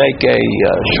want to make a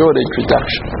short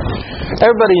introduction.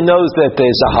 Everybody knows that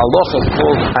there's a halacha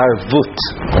called arvut.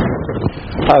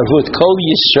 Arvut, kol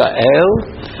Yisrael,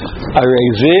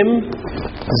 arevim,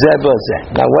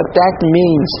 zebazeh. Now, what that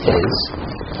means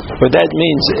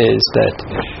is that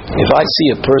if I see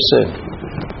a person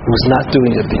who's not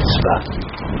doing a mitzvah,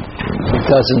 who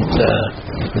doesn't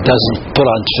put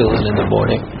on tefillin in the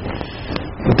morning,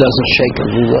 who doesn't shake a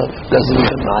lulav, doesn't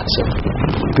eat a matzah,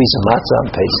 a piece of matzah on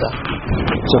Pesach.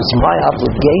 So it's my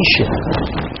obligation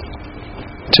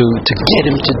to get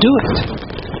him to do it.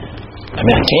 I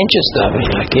mean, I can't,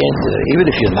 even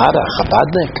if you're not a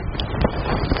Chabadnik,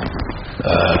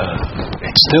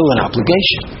 it's still an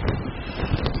obligation.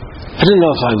 I don't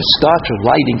know if I would start with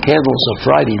lighting candles on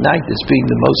Friday night as being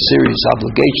the most serious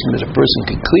obligation that a person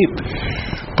can keep,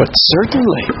 but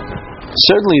certainly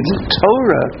Certainly the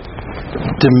Torah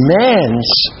demands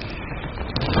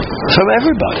from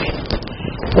everybody.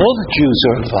 All the Jews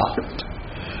are involved.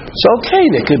 So okay,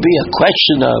 there could be a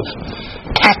question of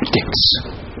tactics.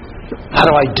 How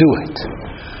do I do it?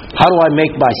 How do I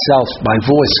make my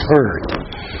voice heard?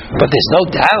 But there's no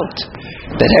doubt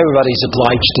that everybody's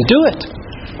obliged to do it.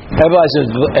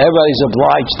 Everybody's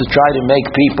obliged to try to make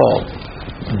people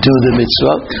do the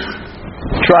mitzvot,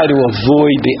 try to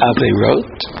avoid the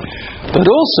averot, but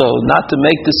also not to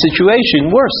make the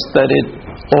situation worse than it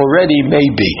already may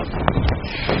be.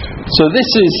 So this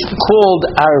is called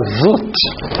arvut.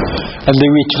 And the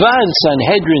Ritva in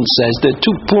Sanhedrin says there are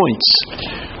 2 points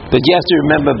that you have to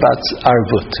remember about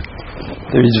arvut.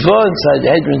 The Ritva in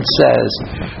Sanhedrin says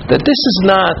that this is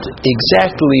not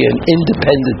exactly an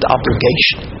independent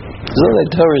obligation. So the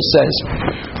Torah says,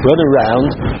 run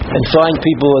around and find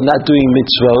people who are not doing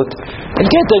mitzvot and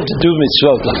get them to do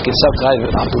mitzvot like it's some kind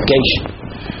of obligation.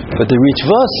 But the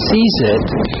Ritva sees it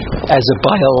as a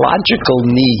biological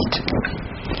need.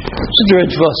 So the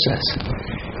Ritva says,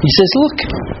 he says, look,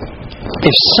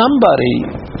 if somebody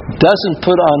doesn't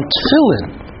put on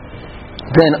tefillin,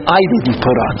 then I didn't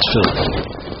put on tefillin.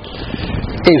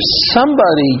 If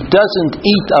somebody doesn't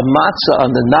eat a matzah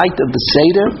on the night of the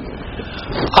Seder,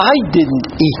 I didn't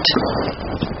eat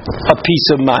a piece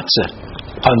of matzah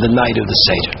on the night of the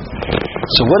Seder.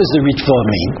 So what does the Ritva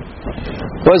mean?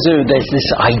 There's this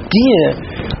idea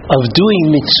of doing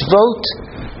mitzvot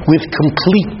with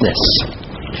completeness.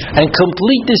 And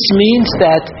completeness means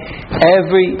that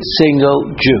every single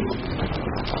Jew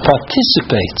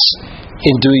participates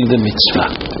in doing the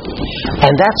mitzvah.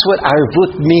 And that's what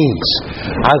arvut means.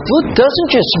 Arvut doesn't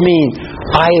just mean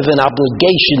I have an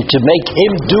obligation to make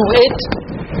him do it,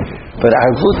 but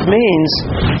arvut means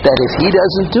that if he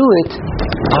doesn't do it,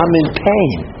 I'm in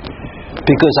pain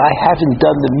because I haven't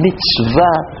done the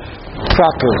mitzvah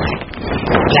properly.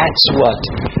 That's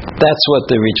what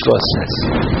the Ritva says.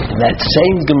 In that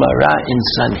same Gemara in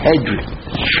Sanhedrin,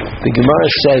 the Gemara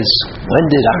says, when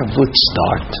did arvut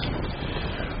start?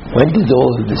 When did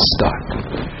all of this start?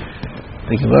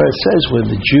 The Gemara says when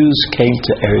the Jews came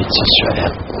to Eretz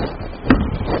Yisrael.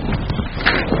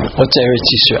 What's Eretz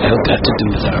Yisrael got to do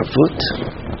with arvut?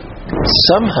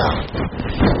 Somehow,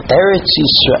 Eretz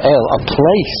Yisrael,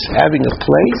 having a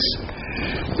place,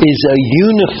 is a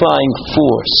unifying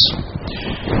force.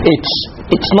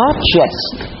 It's not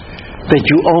just that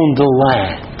you own the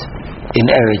land in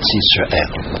Eretz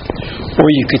Yisrael, or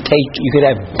you could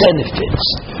have benefits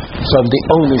from the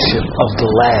ownership of the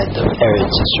land of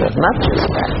Eretz Yisrael. Not just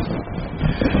that,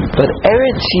 but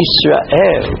Eretz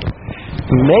Yisrael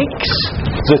makes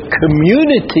the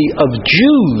community of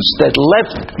Jews that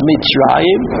left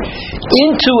Mitzrayim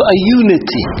into a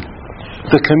unity.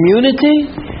 The community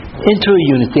into a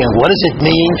unity. And what does it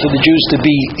mean for the Jews to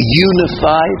be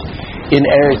unified in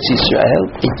Eretz Yisrael?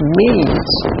 It means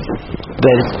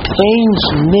that it pains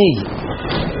me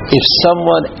if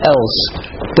someone else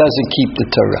doesn't keep the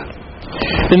Torah.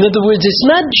 In other words, it's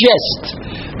not just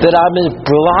that I'm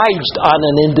obliged on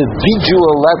an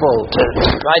individual level to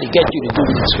try to get you to do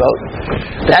mitzvot.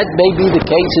 That may be the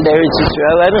case in Eretz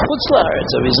Yisrael and in Chutz La'aretz,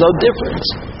 so there's no difference.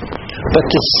 But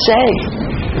to say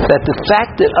that the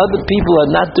fact that other people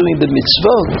are not doing the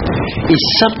mitzvot is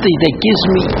something that gives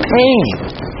me pain,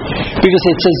 because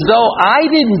it's as though I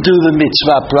didn't do the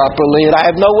mitzvah properly and I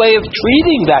have no way of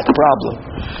treating that problem.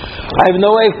 I have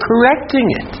no way of correcting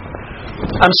it.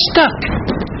 I'm stuck,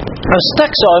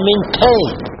 so I'm in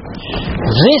pain.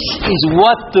 This is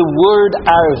what the word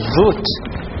arvut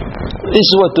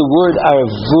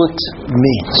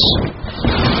means.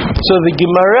 So the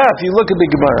Gemara, if you look at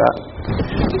the Gemara,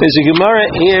 there's a Gemara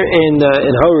here in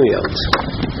Horiot.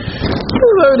 The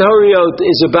Gemara in Horiot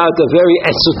is about a very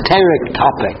esoteric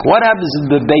topic. What happens if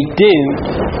the Beit Din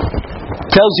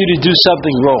tells you to do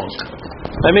something wrong?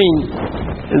 I mean,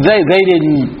 they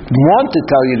didn't want to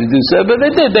tell you to do so, but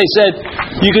they did. They said,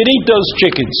 you can eat those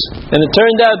chickens. And it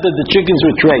turned out that the chickens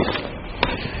were treif.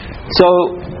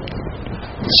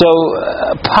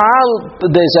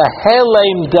 There's a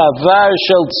helem davar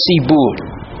shel tzibur.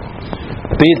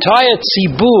 The entire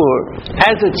tzibur,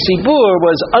 as a tzibur,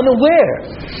 was unaware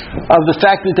of the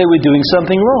fact that they were doing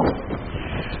something wrong.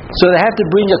 So they had to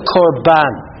bring a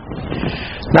korban.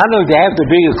 Not only do they have to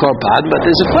bring a korban, but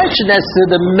there's a question as to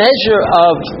the measure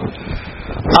of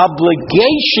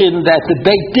obligation that the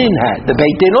Beit Din had. The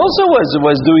Beit Din also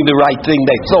was doing the right thing,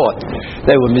 they thought.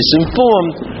 They were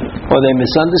misinformed, or they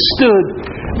misunderstood,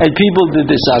 and people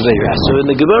did this Aveira. So in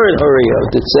the Gemara in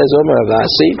Horiot, it says, Omer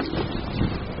Avasi,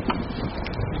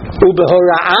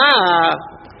 Ubehora'ah,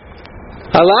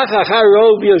 Halach achar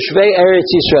rov yoshvei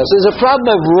Eretz Yisrael. So there's a problem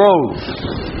of rov.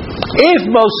 If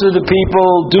most of the people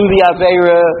do the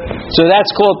Aveira, so that's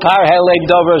called Par Helem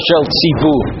Dover Shel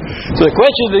Tzibur. So the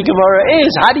question of the Gemara is,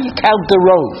 how do you count the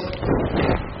rov?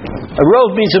 A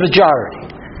rov means a majority.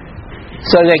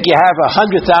 So that you have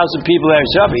 100,000 people in Eretz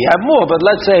Yisrael. You have more, but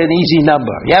let's say an easy number.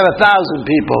 You have 1,000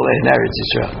 people in Eretz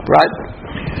Yisrael, right?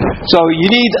 So you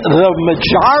need the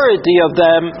majority of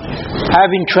them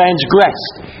having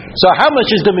transgressed. So how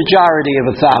much is the majority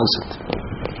of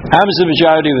 1,000? How much is the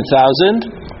majority of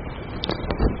 1,000?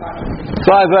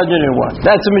 501.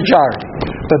 That's a majority.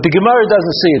 But the Gemara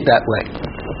doesn't see it that way.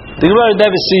 The Gemara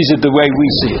never sees it the way we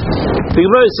see it. The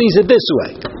Gemara sees it this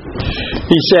way.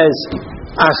 He says,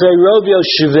 Achei rov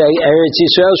yoshvei Eretz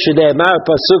Yisrael shene'emar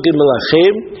pasuk in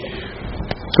Melachim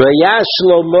Vayash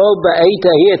Shlomo ba'et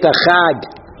hahi et hachag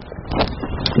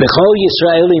b'chol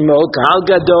Yisrael imo kahal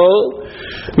gadol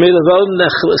milavon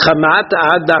chamat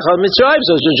ad nachal Mitzrayim.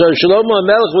 So Shlomo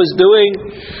HaMelech was doing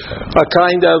a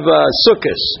kind of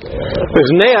sukkos.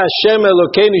 V'vnei Hashem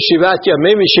Elokeinu shivat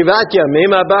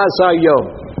yamim haba asar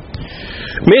yom.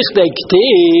 Michdei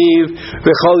ktiv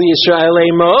v'chol Yisrael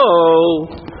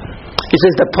imo. He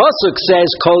says the pasuk says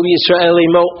Kol Yisrael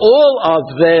imo, all of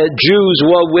the Jews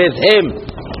were with him.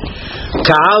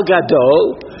 Kahal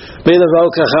gadol milavon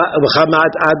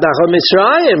chamat ad nachal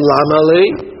Mitzrayim. Lama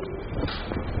li?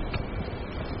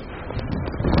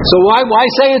 So why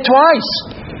say it twice?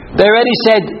 They already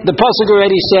said, the pasuk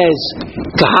already says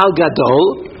Kahal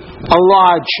Gadol, a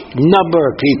large number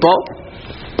of people.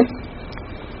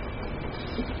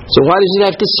 So why does it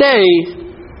have to say?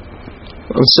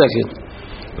 1 second.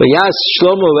 Vayas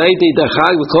Shlomo Eiti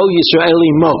Dachag Kol Yisrael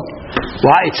imo.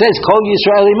 Why it says Kol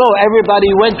Yisrael imo? Everybody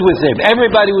went with him.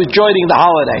 Everybody was joining the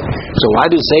holiday. So why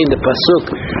do you say in the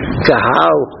pasuk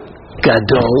Kahal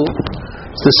Gadol?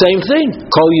 It's the same thing.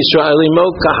 Kol Yisrael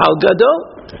imo Kahal Gadol.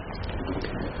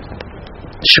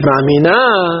 Shma mina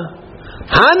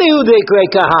Hani hu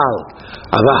dekrei Kahal.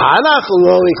 Avahalach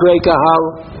lo ikrei Kahal.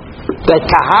 That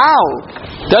Kahal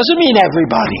doesn't mean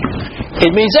everybody.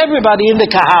 It means everybody in the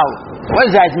Kahal. What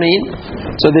does that mean?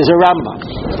 So there's a Rambam.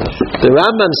 The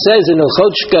Rambam says in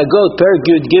Ilchot Shkagot, Perek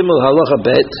Yud Gimel Halacha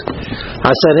Bet,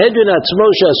 HaSanhedrin Atzmo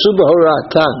She'asu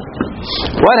B'Horatan.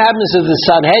 What happens if the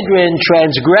Sanhedrin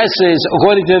transgresses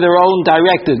according to their own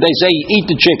directive? They say,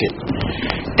 eat the chicken.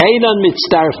 Einon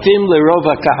mitztarfim lerov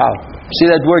HaKahal. See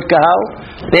that word kahal?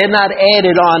 They're not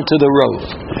added on to the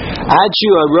rov. Achu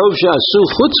arov she'asu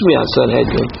chutz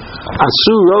mi'asanhedrin.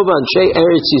 Asu rov anshei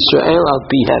Eretz Yisrael al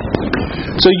pihem.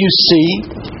 So you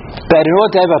see that in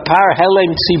order to have a par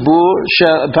helem tzibur,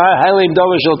 par helem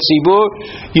dover shel tzibur,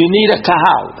 you need a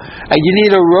kahal, and you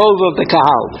need a rov of the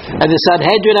kahal, and the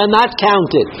Sanhedrin are not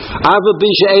counted. Ava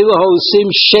b'she'elu hosim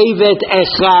shevet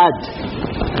echad.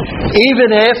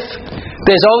 Even if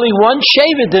there's only one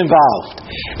shevet involved.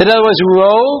 In other words,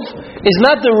 rov is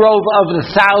not the rov of the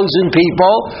 1,000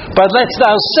 people, but let's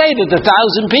now say that the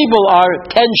 1,000 people are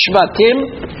 10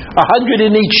 shvatim, 100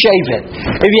 in each shevet.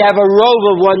 If you have a rov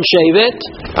of one shevet,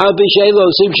 al b'shei lo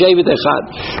osim shevet echad.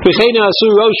 V'chein asu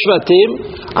rov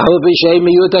shvatim, al b'shei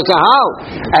miyut kahal.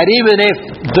 And even if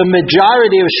the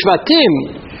majority of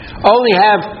shvatim only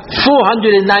have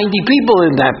 490 people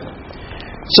in them,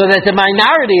 so that the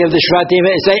minority of the shvatim,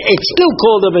 it's still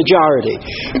called a majority.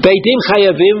 Beitim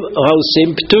chayavim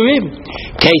hosim pturim.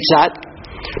 Ketzat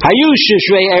hayu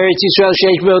sheshvei Eretz Yisrael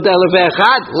sheish me'ot elef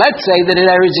ve'echad. Let's say that in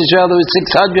Eretz Yisrael there was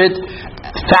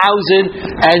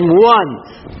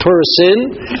 600,001 person.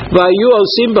 Vayu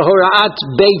osim b'horaat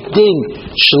beit din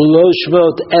shlosh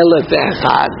me'ot elef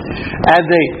ve'echad. And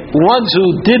the ones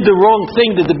who did the wrong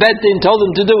thing that the beit din told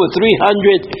them to do were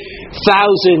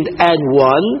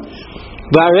 300,001.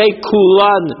 Varei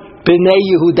kulan b'nei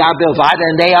Yehuda belvad,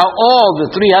 and they are all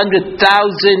the 300,001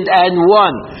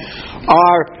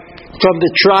 are from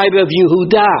the tribe of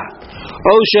Yehuda.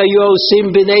 Osha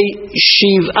yosim b'nei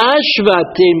shiv'a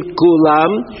shvatim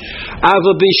kulam,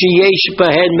 ava b'sheyesh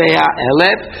bahen mea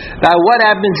elef. Now, what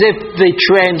happens if the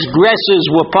transgressors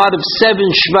were part of 7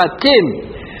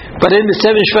 shvatim? But in the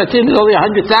 7 shvatim, there's only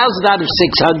 100,000 out of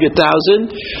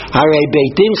 600,000. Harei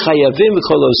beitim chayavim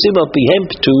v'cholosim al pihem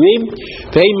pturim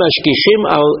ve'im mashkichim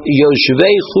al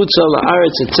yoshvei chutz al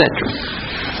haaretz, etc.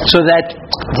 So that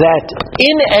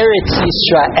in Eretz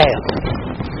Yisrael,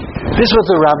 this is what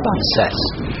the Rambam says,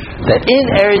 that in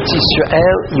Eretz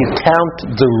Yisrael you count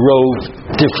the rov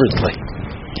differently.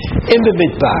 In the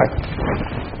Midbar,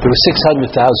 there were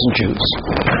 600,000 Jews.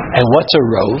 And what's a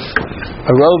rov?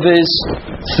 A rov is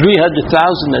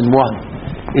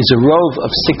 300,001 is a rov of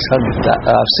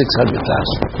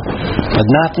 600,000, but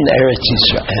not in Eretz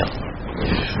Yisrael.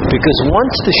 Because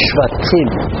once the Shvatim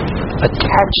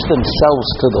attach themselves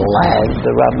to the land,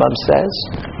 the Rambam says,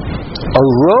 a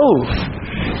rov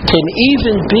can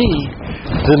even be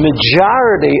the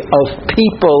majority of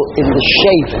people in the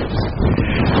Shevet.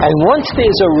 And once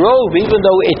there's a rov, even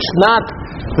though it's not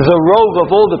the rov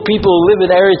of all the people who live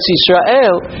in Eretz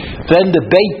Yisrael, then the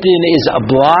Beit Din is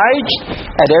obliged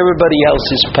and everybody else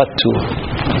is patur.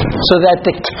 So that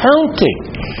the counting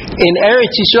in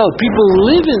Eretz Yisrael, people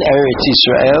who live in Eretz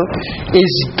Yisrael,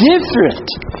 is different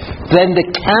than the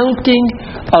counting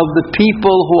of the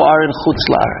people who are in Chutz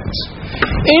La'aretz.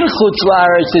 In Chutz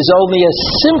La'aretz there's only a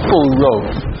simple rov,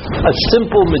 a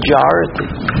simple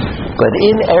majority. But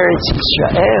in Eretz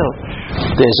Yisrael,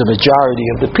 there's a majority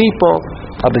of the people,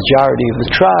 a majority of the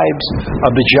tribes,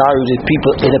 a majority of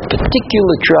people in a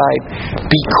particular tribe,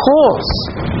 because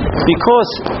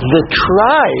the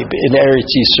tribe in Eretz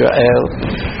Yisrael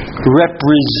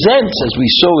represents, as we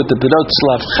saw with the Benot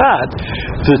Tzlaf,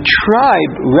 the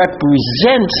tribe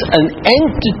represents an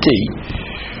entity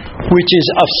which is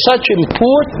of such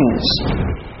importance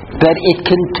that it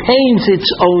contains its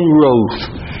own rov,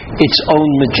 its own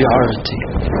majority.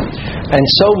 And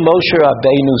so Moshe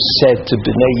Rabbeinu said to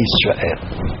Bnei Yisrael,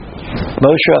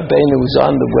 Moshe Rabbeinu was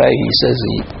on the way, he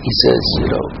says,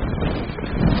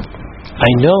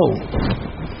 I know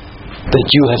that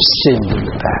you have sinned in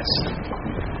the past.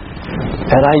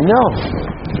 And I know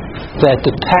that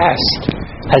the past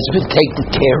has been taken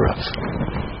care of.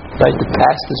 Right? The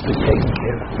past has been taken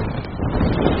care of.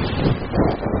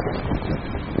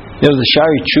 The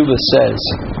Shari Tshuva says,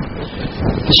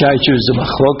 the Shari Tshuva is a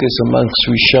machlokas amongst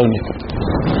Rishonim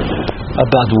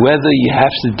about whether you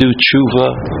have to do tshuva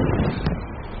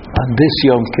on this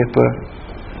Yom Kippur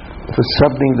for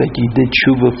something that you did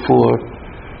tshuva for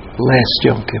last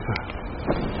Yom Kippur.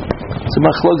 It's a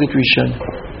machlokas Rishonim.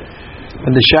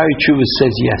 And the Shari Tshuva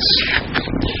says yes.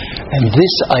 And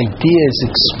this idea is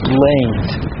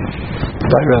explained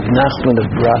by Rav Nachman of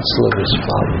Bratslav as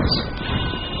follows.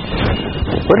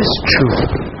 What is tshuva?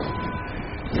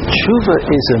 Tshuva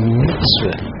is a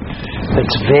mitzvah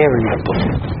that's variable.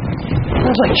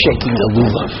 It's like shaking a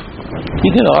lulav.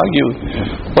 You can argue,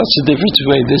 what's the difference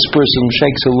between this person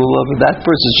shakes a lulav and that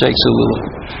person shakes a lulav?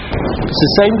 It's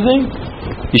the same thing.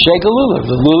 You shake a lulav.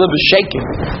 The lulav is shaking.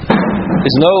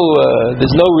 There's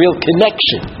no real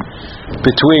connection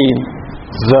between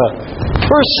the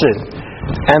person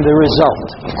and the result.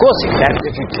 Of course, he can have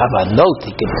different kavanot,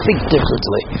 he can think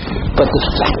differently, but the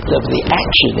fact of the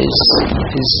action is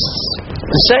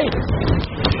the same.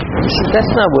 He said,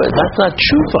 that's not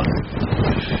tshuva.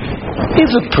 If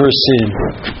a person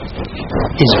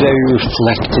is very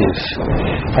reflective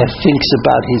and thinks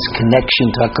about his connection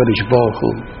to HaKadosh Baruch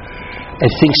Hu, and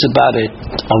thinks about it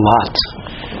a lot,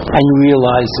 and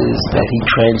realizes that he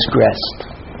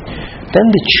transgressed, then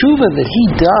the tshuva that he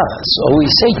does, or we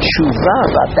say tshuva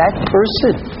about that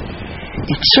person,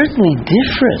 it's certainly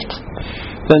different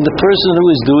than the person who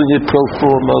is doing it pro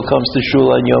forma, comes to Shul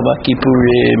on Yom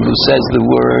Kippurim, who says the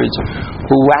words,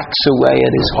 who whacks away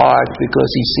at his heart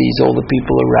because he sees all the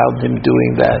people around him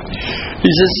doing that. He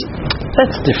says,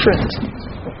 that's different.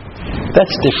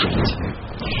 That's different.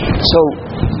 So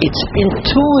it's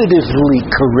intuitively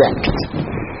correct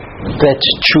that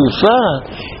tshuva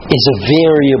is a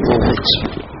variable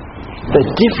mitzvah, that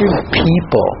different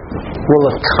people will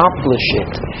accomplish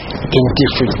it in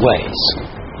different ways.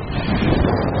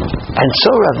 And so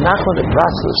Rav Nachman of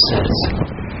Bratslav says,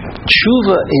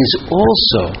 tshuva is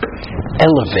also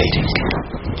elevating.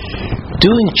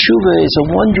 Doing tshuva is a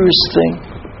wondrous thing,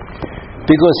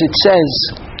 because it says,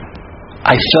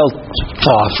 I felt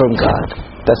far from God.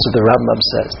 That's what the Rambam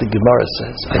says, the Gemara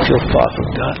says. I feel far from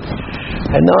God.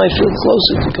 And now I feel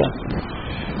closer to God.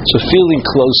 So feeling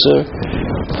closer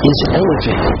is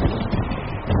elevating.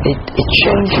 It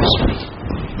changes me.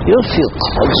 You don't feel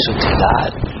closer to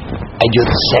God and you're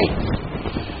the same.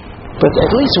 But at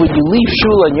least when you leave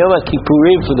Shul on Yom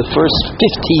Kippurim for the first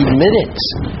 15 minutes,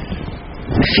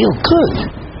 you feel good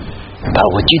about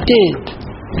what you did,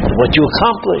 and what you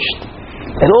accomplished.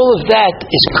 And all of that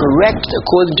is correct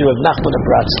according to Rav Nachman of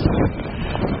Bratslav.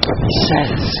 He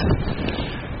says,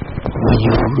 when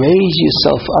you raise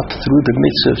yourself up through the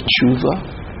mitzvah of tshuva,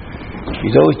 you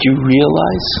know what you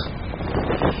realize?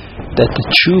 That the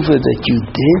tshuva that you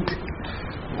did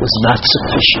was not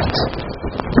sufficient.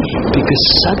 Because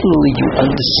suddenly you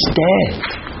understand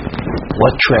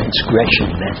what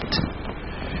transgression meant.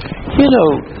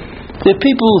 There are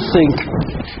people who think,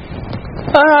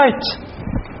 all right,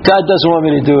 God doesn't want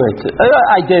me to do it.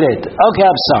 I did it. Okay,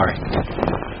 I'm sorry.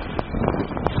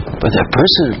 But there are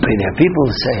people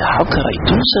who say, how could I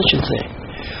do such a thing?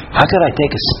 How could I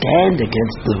take a stand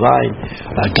against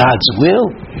God's will?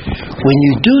 When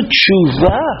you do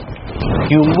tshuva,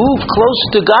 you move closer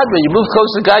to God. When you move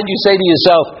closer to God, you say to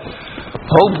yourself,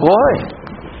 oh boy,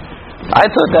 I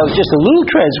thought that was just a little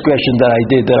transgression that I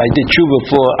did tshuva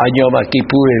for on Yom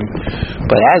Kippurim.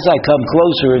 But as I come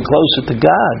closer and closer to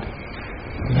God,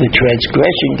 the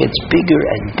transgression gets bigger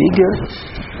and bigger,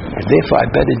 and therefore I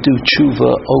better do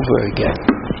tshuva over again.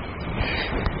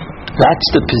 That's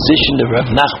the position of Rav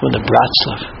Nachman of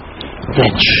Bratslav.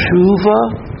 That tshuva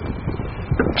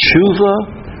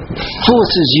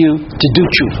forces you to do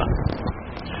tshuva.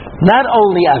 Not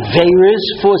only Aveiros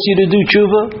force you to do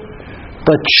tshuva,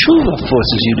 but tshuva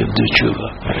forces you to do tshuva.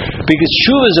 Because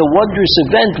tshuva is a wondrous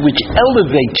event which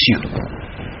elevates you.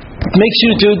 It makes you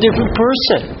into a different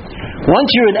person. Once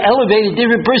you're an elevated,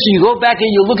 different person, you go back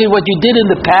and you look at what you did in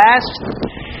the past,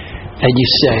 and you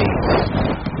say,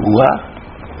 what?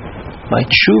 My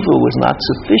tshuva was not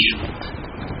sufficient.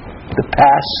 The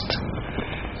past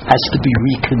has to be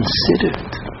reconsidered.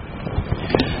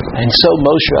 And so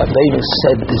Moshe Rabbeinu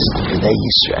said this to Bnei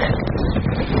Yisrael.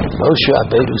 Moshe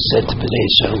Rabbeinu said to Bnei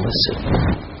Yisrael, listen,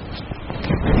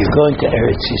 you're going to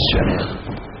Eretz Yisrael.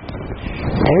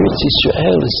 Eretz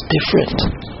Yisrael is different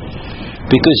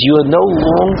because you are no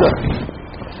longer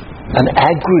an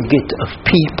aggregate of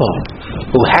people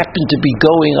who happen to be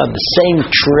going on the same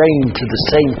train to the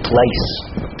same place.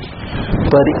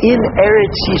 But in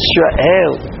Eretz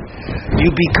Yisrael,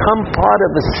 you become part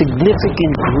of a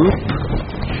significant group.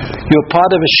 You're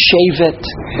part of a shevet,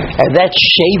 and that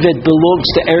shevet belongs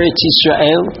to Eretz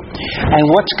Yisrael. And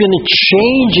what's going to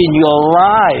change in your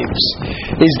lives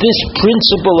is this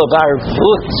principle of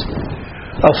arvut,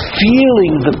 of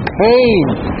feeling the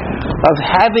pain of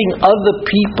having other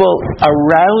people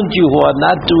around you who are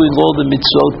not doing all the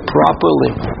mitzvot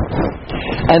properly.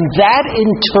 And that in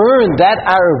turn, that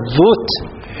arvut,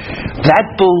 that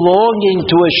belonging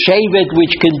to a shevet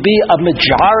which can be a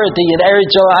majority in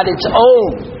Eretz Yisrael on its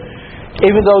own,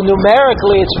 even though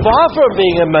numerically it's far from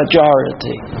being a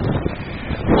majority.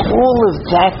 All of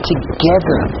that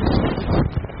together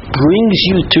brings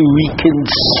you to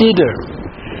reconsider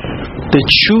the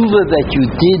tshuva that you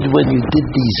did when you did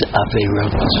these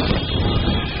Aveirot.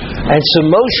 And so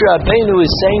Moshe Rabbeinu is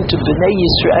saying to Bnei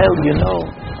Yisrael, you know,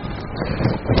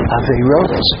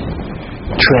 Aveirot,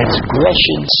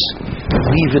 transgressions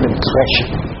leave an impression.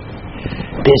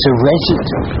 There's a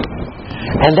residue.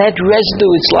 And that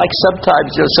residue, it's like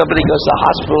sometimes somebody goes to the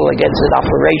hospital against an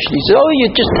operation. He says, oh, you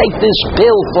just take this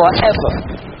pill forever,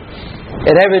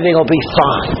 and everything will be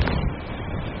fine.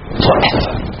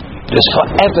 Forever. Because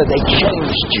forever they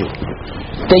changed you.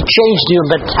 They changed your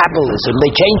metabolism.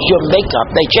 They changed your makeup.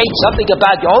 They changed something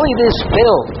about you. Only this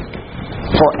pill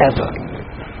forever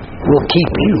will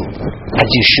keep you as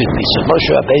you should be. So Moshe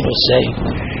Rabbeinu is saying,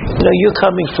 you know, you're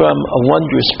coming from a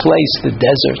wondrous place, the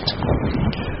desert,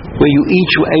 where you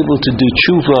each were able to do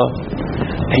tshuva,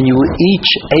 and you were each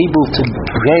able to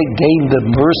gain the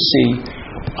mercy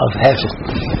of heaven.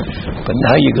 But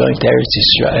now you're going to Eretz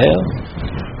Yisrael.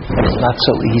 It's not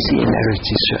so easy in Eretz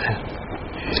Yisrael.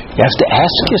 You have to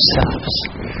ask yourselves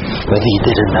whether you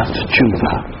did enough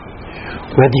tshuva,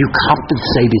 whether you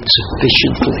compensated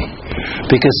sufficiently.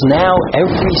 Because now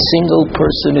every single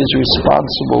person is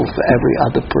responsible for every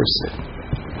other person.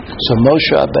 So Moshe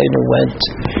Rabbeinu went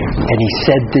and he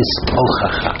said this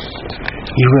tochacha.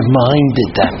 He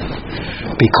reminded them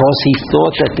because he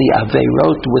thought that the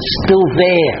Aveirot was still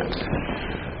there.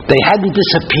 They hadn't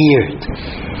disappeared.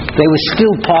 They were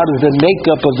still part of the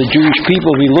makeup of the Jewish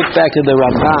people. We look back at the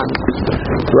Ramban.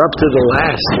 We're up to the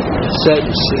last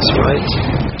sentences, right?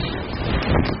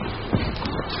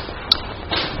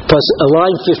 Plus,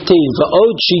 line 15.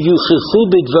 Va'od sheyuchechu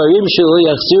b'dvarim shelo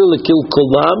yachziru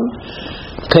lekilkolam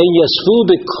pen yasvu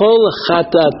b'kol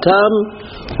chatatam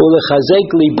ulechazek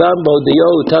libam b'hodayo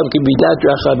utam k'midat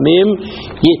rachamim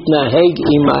yitnaheg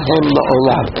imahem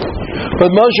la'olam.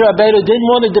 But Moshe Rabbeinu didn't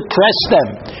want to depress them.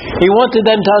 He wanted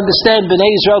them to understand,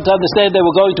 Bnei Israel to understand they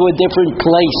were going to a different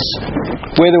place,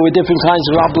 where there were different kinds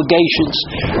of obligations,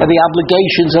 and the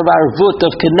obligations of arvut,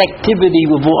 of connectivity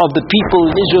of the people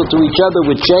in Israel to each other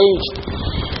were changed.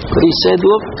 But he said,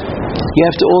 look, you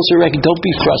have to also recognize, don't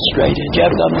be frustrated. You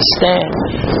have to understand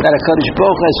that HaKadosh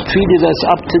Baruch Hu has treated us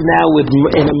up to now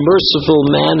in a merciful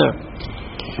manner.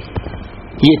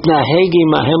 Yitnaheg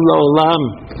imahem la'olam.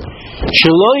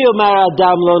 Shelo yomar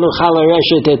adam lo nuchal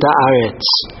hareshet et haaretz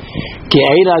ki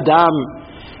ein adam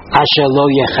asher lo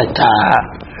yechata.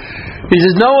 He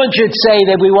says no one should say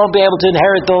that we won't be able to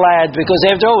inherit the land, because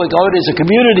after all, there's a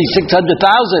community,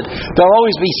 600,000. There'll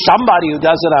always be somebody who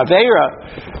does an Aveira.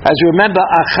 As you remember,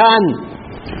 Achan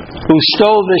who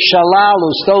stole the shalal,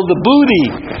 who stole the booty,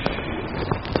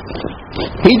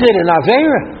 he did an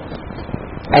Aveira.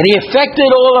 And he affected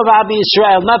all of Am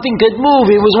Yisrael. Nothing could move.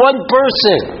 He was one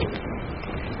person.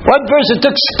 One person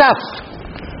took stuff.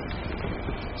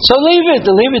 So leave it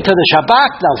to the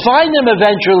Shabbat. They'll find him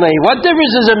eventually. What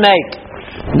difference does it make?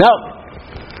 No.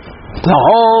 The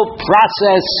whole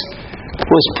process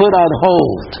was put on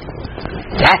hold.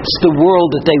 That's the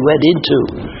world that they went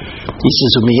into. He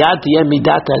says, and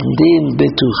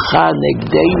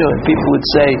people would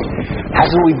say,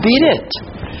 haven't we beat it?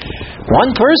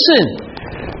 One person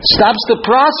stops the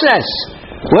process.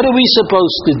 What are we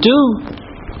supposed to do?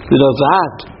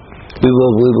 We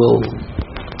will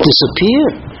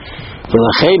disappear.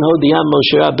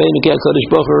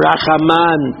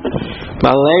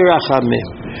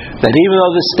 That even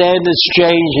though the standards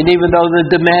change, and even though the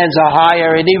demands are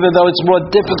higher, and even though it's more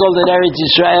difficult in Eretz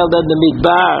Yisrael than the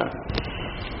Midbar,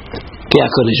 Ki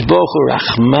HaKadosh Baruch Hu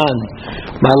Rachman,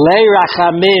 Malei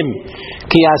Rachamim,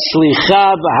 Ki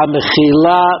Haslicha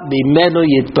v'Hamechila Mimenu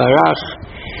Yitbarach,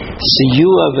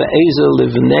 Siyua v'Ezel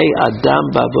Livnei Adam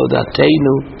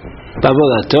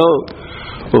Bavodato,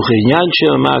 Uchinyan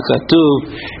Shema Katuv,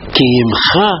 Ki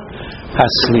Imcha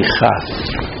Haslicha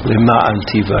L'ma'an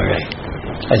Tivarei.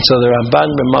 And so the Ramban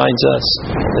reminds us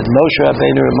that Moshe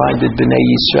Rabbeinu reminded Bnei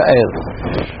Yisrael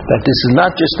that this is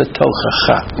not just a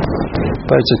tochacha,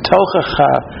 but it's a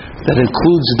tochacha that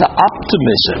includes the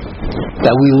optimism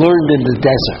that we learned in the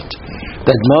desert.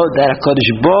 That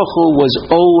HaKadosh Baruch Hu was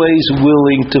always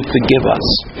willing to forgive us.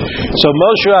 So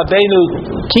Moshe Rabbeinu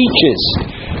teaches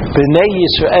Bnei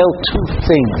Yisrael two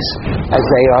things as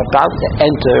they are about to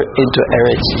enter into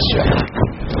Eretz Yisrael.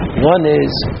 One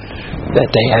is that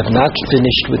they have not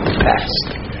finished with the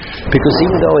past. Because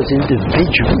even though as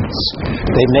individuals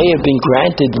they may have been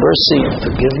granted mercy and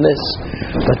forgiveness,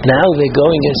 but now they're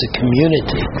going as a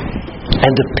community.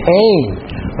 And the pain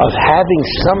of having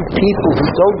some people who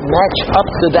don't match up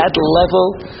to that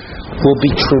level will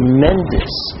be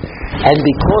tremendous. And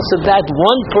because of that,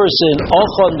 one person,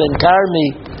 Ochon ben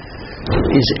Karmi,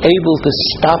 is able to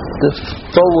stop the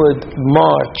forward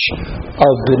march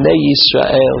of Bnei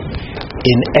Yisrael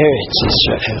in Eretz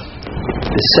Yisrael.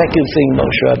 The second thing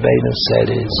Moshe Rabbeinu said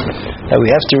is that we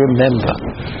have to remember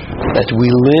that we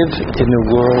live in a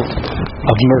world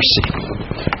of mercy.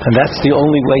 And that's the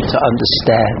only way to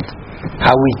understand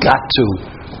how we got to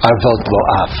Arvot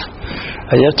Mo'av.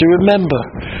 And you have to remember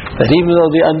that even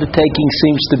though the undertaking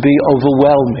seems to be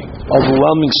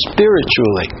overwhelming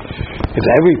spiritually, if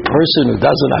every person who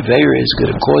does an Aveira is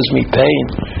going to cause me pain,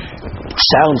 it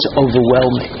sounds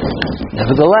overwhelming.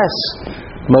 Nevertheless,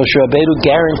 Moshe Rabbeinu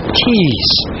guarantees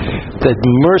that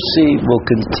mercy will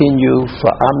continue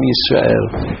for Am Yisrael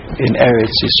in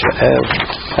Eretz Yisrael.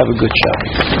 Have a good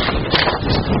Shabbat.